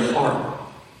because they are hard.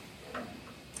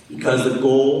 Because the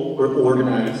goal we're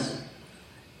organized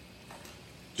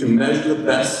to measure the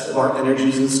best of our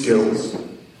energies and skills,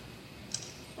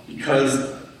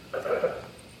 because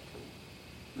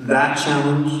that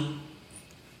challenge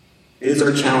is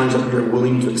our challenge that we are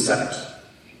willing to accept.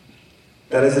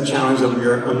 That is a challenge that we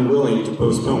are unwilling to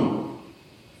postpone.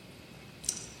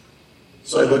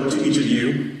 So I look to each of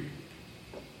you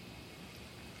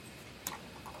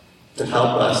to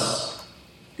help us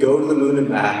go to the moon and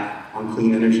back on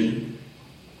clean energy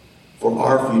for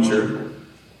our future,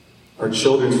 our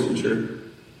children's future.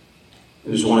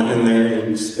 I just want to end there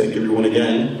and just thank everyone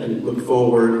again and look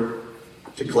forward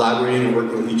to collaborating and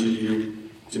working with each of you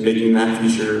to making that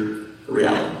future a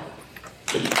reality.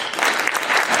 Thank you.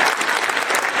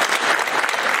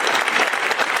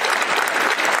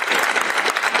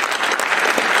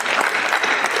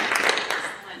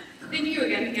 Thank you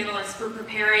again, panelists, for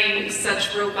preparing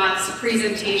such robust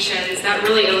presentations that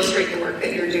really illustrate the work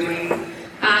that you're doing.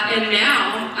 And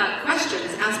now,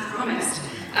 questions, as promised.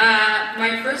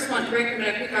 My first one, Rick, I'm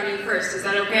going to pick on you first. Is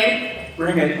that okay?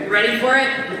 Bring it. Ready for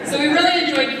it? So we really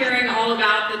enjoyed hearing all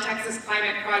about the Texas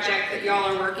Climate Project that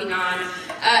y'all are working on.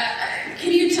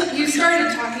 Can you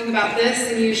started talking about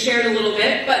this and you shared a little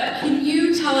bit, but can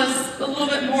you tell us a little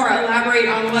bit more, elaborate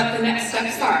on what the next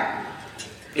steps are?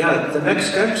 Yeah, the next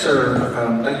steps are,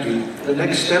 thank you. The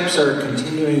next steps are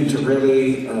continuing to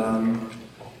really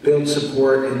build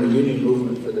support in the union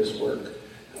movement for this work.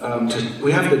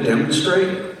 We have to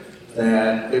demonstrate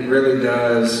that it really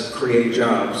does create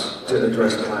jobs to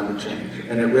address climate change,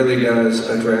 and it really does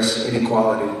address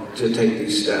inequality to take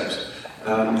these steps.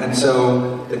 And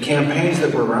so the campaigns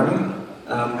that we're running,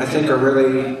 I think, are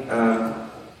really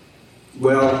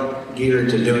well geared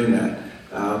to doing that.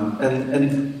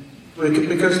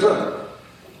 Because look,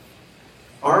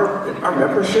 our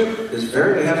membership is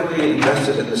very heavily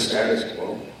invested in the status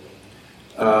quo.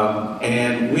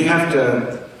 And we have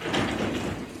to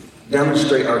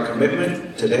demonstrate our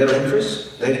commitment to their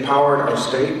interests. They've powered our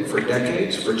state for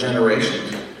decades, for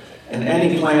generations. And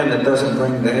any plan that doesn't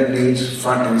bring their needs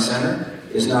front and center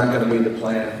is not going to be the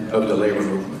plan of the labor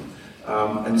movement.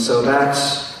 And so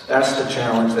that's the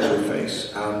challenge that we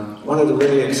face. One of the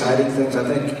really exciting things I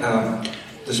think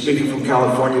the speaker from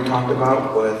California talked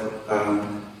about with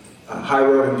high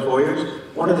road employers.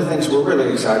 One of the things we're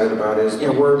really excited about is,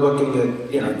 we're looking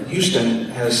at, Houston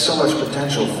has so much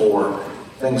potential for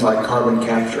things like carbon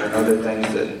capture and other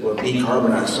things that will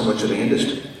decarbonize so much of the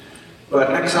industry. But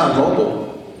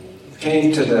ExxonMobil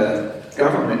came to the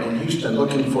government in Houston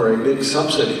looking for a big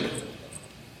subsidy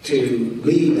to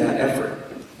lead that effort.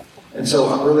 And so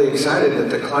I'm really excited that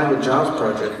the Climate Jobs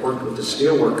Project worked with the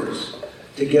steelworkers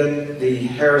to get the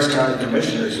Harris County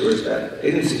Commissioners, who is that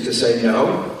agency, to say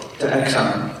no to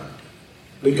Exxon.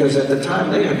 Because at the time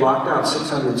they had locked out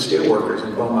 600 steelworkers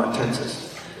in Beaumont,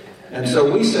 Texas. And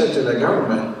so we said to the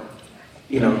government,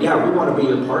 yeah, we want to be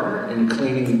your partner in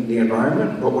cleaning the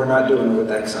environment, but we're not doing it with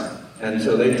Exxon. And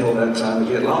so they told Exxon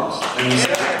to get lost. And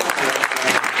instead,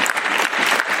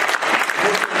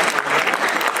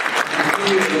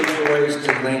 continue to look for ways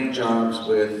to link jobs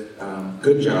with,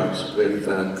 good jobs with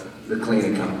the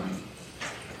clean economy.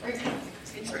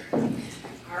 Thanks, Rick.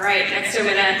 All right, next I'm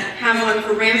going to have one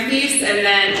for Ranfis and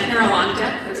then Carol on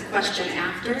deck for the question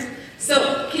after.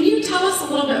 So can you tell us a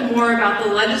little bit more about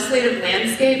the legislative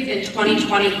landscape in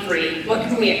 2023? What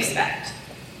can we expect?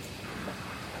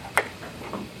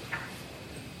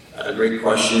 A great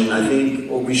question. I think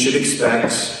what we should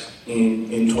expect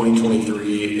in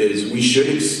 2023 is we should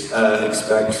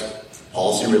expect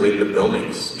policy related to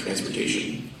buildings and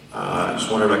transportation. I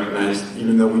just want to recognize,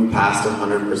 even though we passed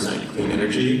 100% clean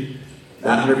energy,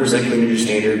 that 100% clean energy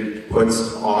standard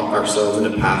puts ourselves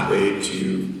in a pathway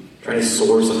to trying to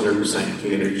source 100%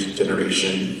 clean energy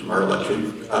generation from our electric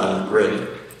grid.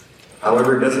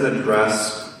 However, it doesn't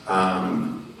address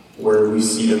where we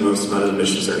see the most amount of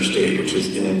emissions in our state, which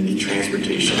is in the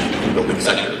transportation and building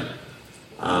sector.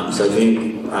 So I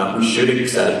think we should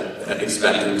expect and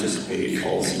anticipate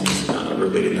policies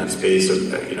related in that space. So,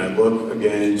 I look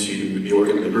again to the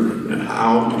Oregon labor movement.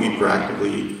 How do we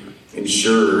proactively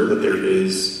ensure that there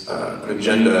is an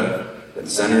agenda that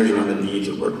centers around the needs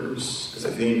of workers? Because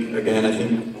I think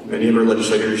many of our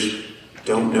legislators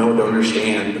don't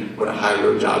understand what a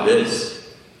high-road job is.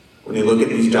 When they look at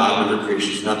these job number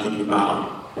creations, not thinking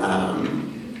about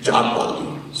job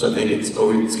quality. So I think it's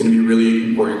going to be really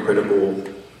important and critical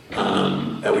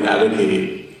that we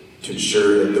advocate to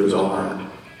ensure that those are,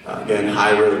 again,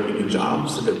 high-road union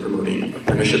jobs, that they're promoting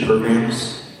apprenticeship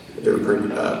programs, that they're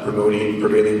promoting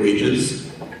prevailing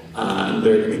wages,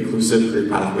 they're inclusive career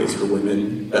pathways for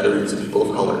women, veterans, and people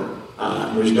of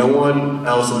color. There's no one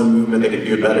else in the movement that can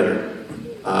do it better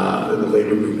than the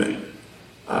labor movement.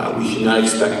 We should not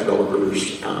expect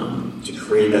developers to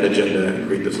create that agenda and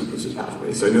create those inclusive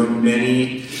pathways. So I know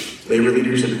many labor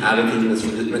leaders have advocated this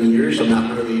for many years. I'm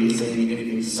not really saying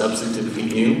anything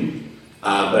substantively new,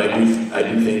 but I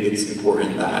do think it's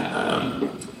important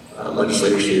that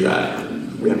legislators do that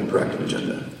and we have a proactive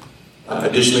agenda.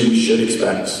 Additionally, we should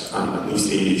expect at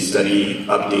least a steady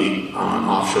update on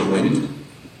offshore wind.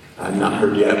 I've not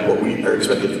heard yet what we are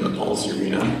expected from the policy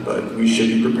arena, but we should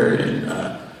be prepared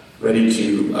and ready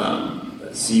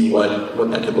to see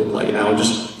what that could look like. Now,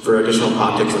 just for additional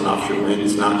context on offshore wind,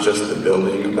 it's not just the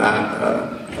building of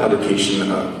that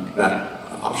fabrication of that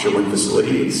offshore wind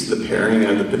facility. It's the pairing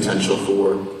and the potential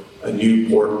for a new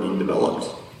port being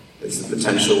developed. It's the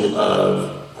potential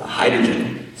of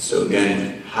hydrogen. So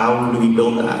again, how do we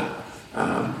build that?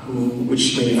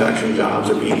 Which manufacturing jobs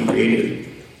are being created?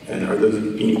 And are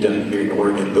those being done here in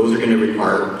Oregon? Those are going to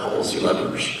require policy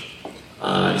levers.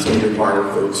 It's going to require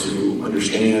folks who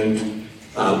understand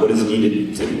what is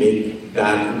needed to make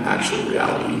that an actual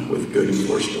reality with good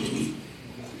enforceable teeth.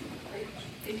 Great.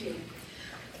 Thank you.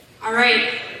 All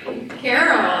right,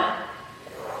 Carol,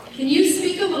 can you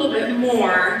speak a little bit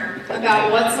more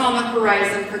about what's on the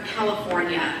horizon for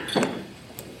California?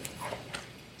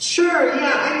 Sure,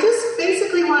 yeah. I just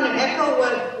basically want to echo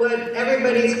what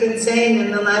everybody's been saying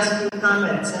in the last few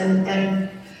comments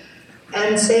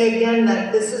and say again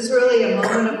that this is really a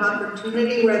moment of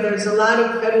opportunity where there's a lot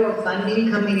of federal funding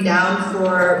coming down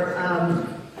for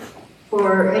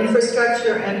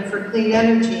infrastructure and for clean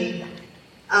energy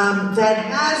that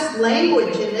has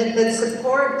language in it that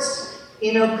supports,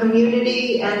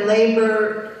 community and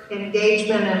labor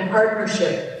engagement and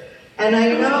partnership. And I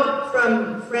know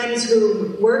from friends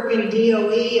who work in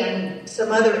DOE and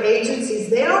some other agencies,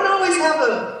 they don't always have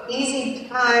an easy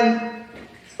time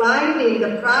finding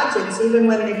the projects, even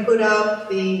when they put out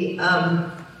the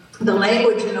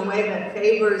language in a way that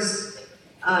favors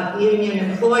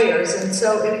union employers. And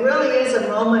so it really is a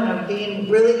moment of being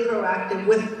really proactive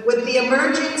with the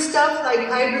emerging stuff like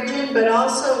hydrogen, but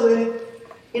also with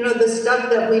the stuff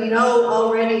that we know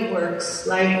already works,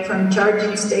 like from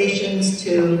charging stations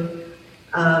to,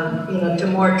 to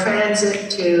more transit,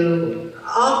 to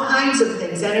all kinds of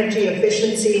things, energy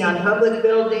efficiency on public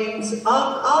buildings,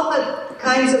 all the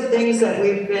kinds of things that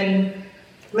we've been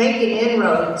making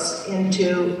inroads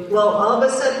into. Well, all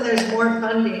of a sudden there's more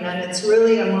funding, and it's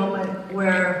really a moment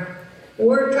where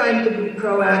we're trying to be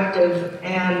proactive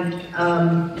and,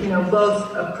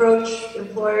 both approach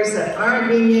employers that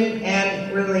aren't union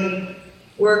and really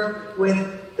work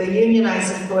with the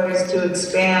unionized employers to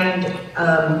expand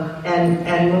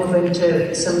and move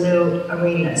into some new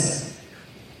arenas.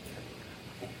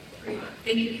 Great.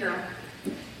 Thank you, Carol.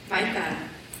 Micah,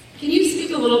 can you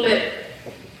speak a little bit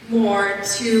more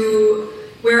to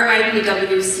where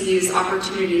IBEW sees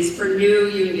opportunities for new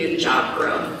union job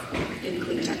growth in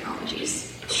clean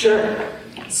technologies? Sure.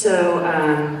 So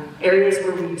areas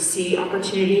where we see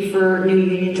opportunity for new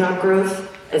union job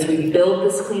growth as we build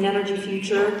this clean energy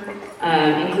future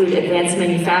include advanced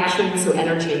manufacturing, so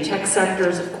energy and tech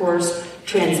sectors, of course,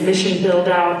 transmission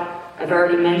build-out. I've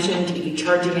already mentioned EV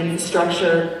charging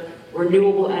infrastructure,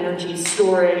 renewable energy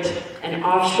storage, and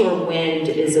offshore wind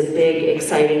is a big,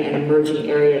 exciting, and emerging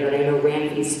area that I know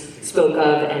Ranfis spoke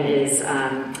of and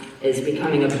is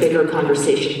becoming a bigger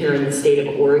conversation here in the state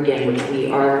of Oregon, which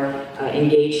we are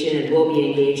engaged in and will be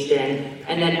engaged in.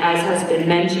 And then, as has been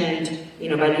mentioned,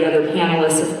 by the other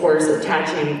panelists, of course,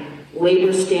 attaching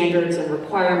labor standards and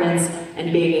requirements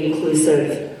and being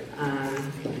inclusive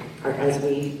as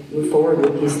we move forward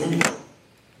with these things.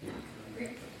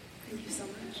 Great. Thank you so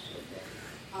much.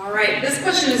 All right, this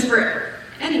question is for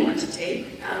anyone to take.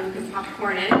 You can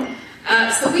popcorn in.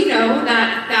 So we know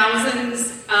that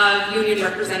thousands of union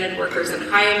represented workers in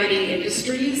high-emitting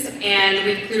industries, and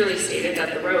we've clearly stated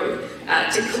that the road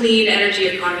to clean energy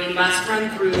economy must run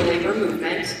through the labor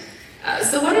movement.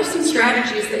 So what are some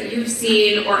strategies that you've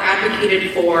seen or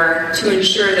advocated for to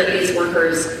ensure that these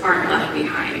workers aren't left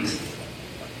behind?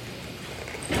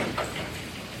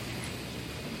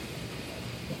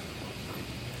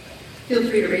 Feel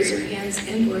free to raise your hands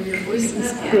and or your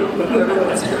voices panel, whoever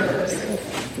wants to go first.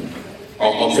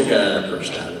 I'll take a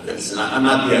first stab at this. And I'm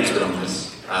not the expert on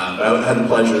this, but I had the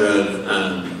pleasure of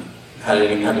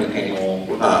having a panel,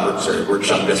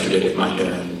 workshop yesterday with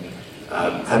Micah,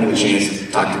 and having the chance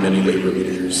to talk to many labor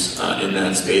leaders in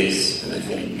that space. And I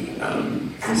think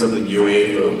some of the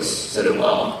UA folks said it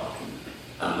well.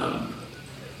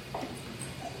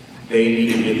 They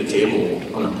need to be at the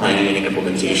table on the planning and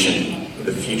implementation of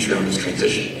the future of this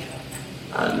transition.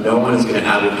 No one is going to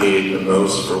advocate the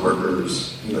most for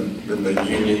workers than the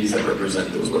unions that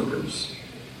represent those workers.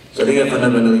 So I think I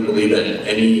fundamentally believe that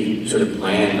any sort of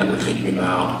plan that we're thinking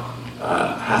about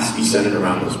has to be centered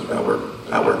around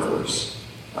that workforce.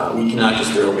 We cannot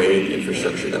just throw away the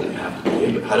infrastructure that we have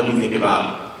today, but how do we think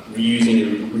about reusing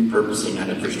and repurposing that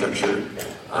infrastructure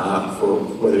for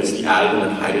whether it's the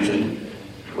advent of hydrogen,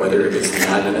 whether it's the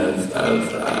advent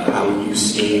of how we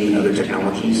use steam and other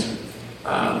technologies.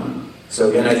 So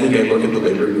again, I think I look at the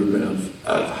labor movement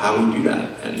of how we do that.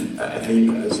 And I think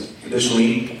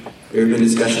additionally, there have been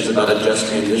discussions about a just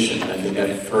transition. I think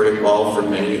I've heard it well from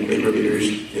many labor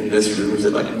leaders in this room is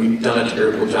that we've done a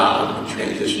terrible job of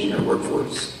transitioning our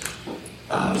workforce.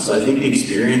 So I think the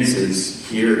experiences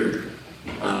here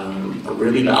are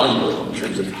really valuable in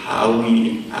terms of how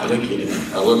we advocate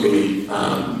and elevate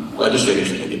legislators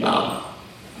to think about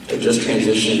a just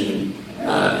transition.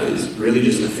 Is really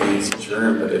just a fancy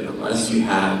term, but unless you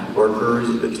have workers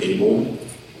at the table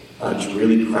to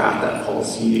really craft that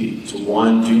policy to,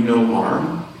 one, do no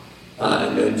harm,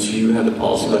 and then two, have the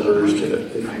policy levers to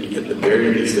get the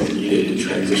very least that's needed to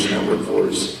transition our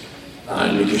workforce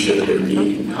and making sure that they're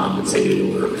being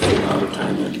compensated or full out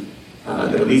retirement,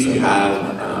 that at least we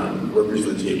have workers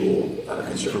at the table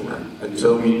concerned with that.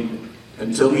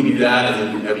 Until we do that,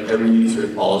 I think every sort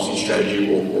of policy strategy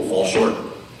will fall short.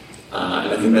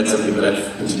 And I think that's something that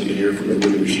I've continued to hear from the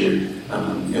leaders here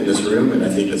in this room, and I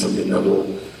think that's something that we'll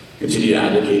continue to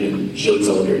advocate and show the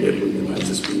solidarity of moving lines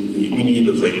as we need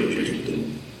those labor leaders to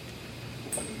do.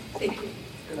 Thank you.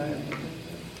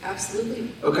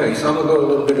 Absolutely. Okay, so I'm going to go a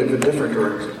little bit in a different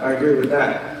direction. I agree with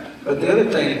that. But the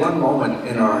other thing, one moment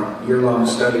in our year-long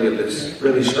study of this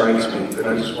really strikes me that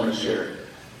I just want to share.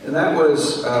 And that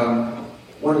was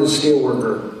one of the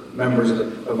steelworker members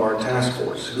of our task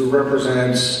force who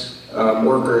represents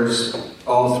workers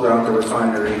all throughout the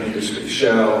refinery industry,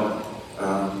 Shell,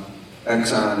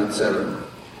 Exxon, etc.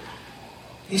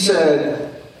 He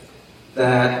said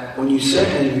that when you sit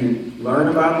and you learn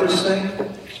about this thing,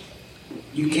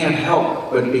 you can't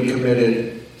help but be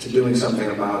committed to doing something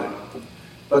about it.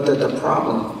 But that the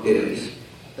problem is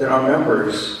that our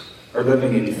members are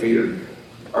living in fear.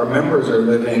 Our members are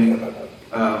living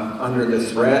under the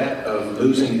threat of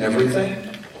losing everything.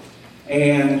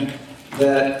 And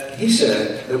that he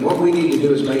said that what we need to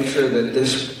do is make sure that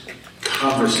this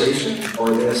conversation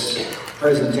or this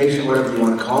presentation, whatever you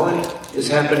want to call it, is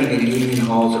happening in union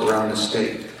halls around the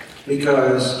state.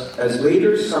 Because as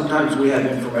leaders, sometimes we have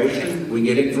information, we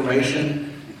get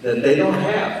information that they don't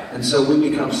have. And so we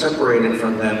become separated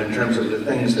from them in terms of the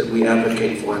things that we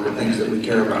advocate for and the things that we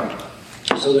care about.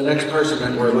 So the next person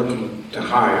that we're looking to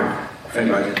hire, if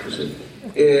anybody's interested,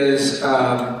 is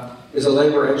a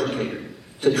labor educator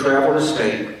to travel the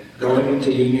state, going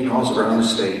into union halls around the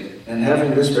state, and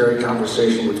having this very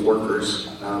conversation with workers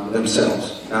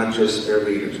themselves, not just their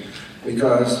leaders.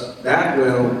 Because that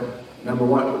will, number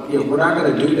one, we're not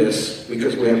going to do this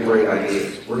because we have great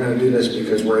ideas. We're going to do this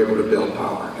because we're able to build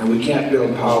power. And we can't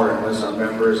build power unless our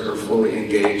members are fully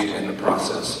engaged in the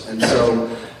process. And so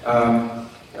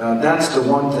that's the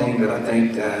one thing that I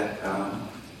think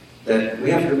that we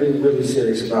have to be really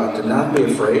serious about, to not be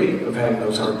afraid of having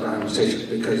those hard conversations.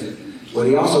 Because what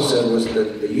he also said was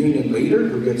that the union leader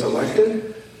who gets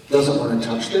elected doesn't want to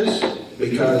touch this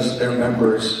because their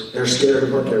members, they're scared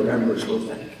of what their members will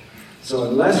think. So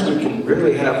unless we can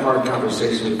really have hard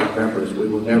conversations with our members, we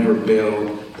will never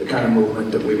build the kind of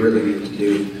movement that we really need to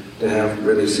do to have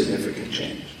really significant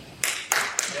change.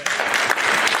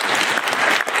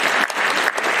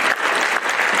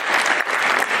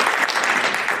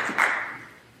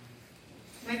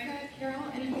 Micah, Carol,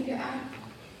 anything to add?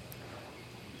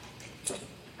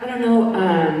 I don't know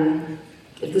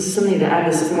if this is something to add.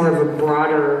 This is more of a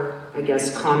broader, I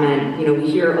guess, comment. We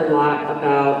hear a lot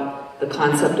about the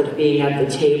concept of being at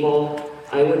the table.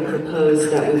 I would propose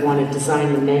that we want to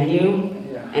design the menu,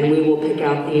 and we will pick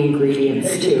out the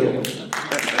ingredients too. Excellent,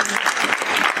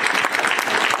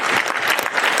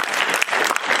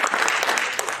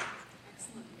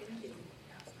 thank you.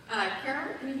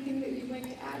 Carol, anything that you'd like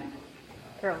to add?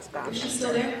 Carol's gone. Is she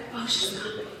still there? Oh, she's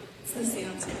not. It's the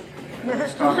seance.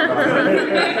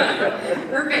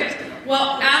 Perfect.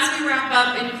 Well, as we wrap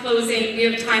up in closing, we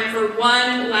have time for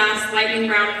one last lightning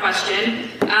round question.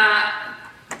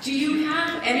 Do you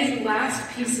have any last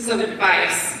pieces of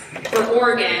advice for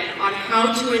Oregon on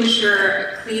how to ensure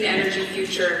a clean energy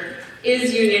future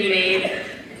is union made?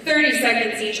 30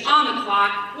 seconds each on the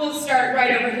clock. We'll start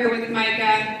right over here with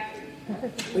Micah.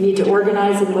 We need to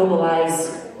organize and mobilize.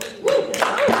 Woo.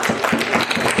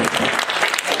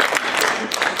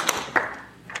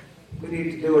 We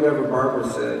need to do whatever Barbara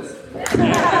says.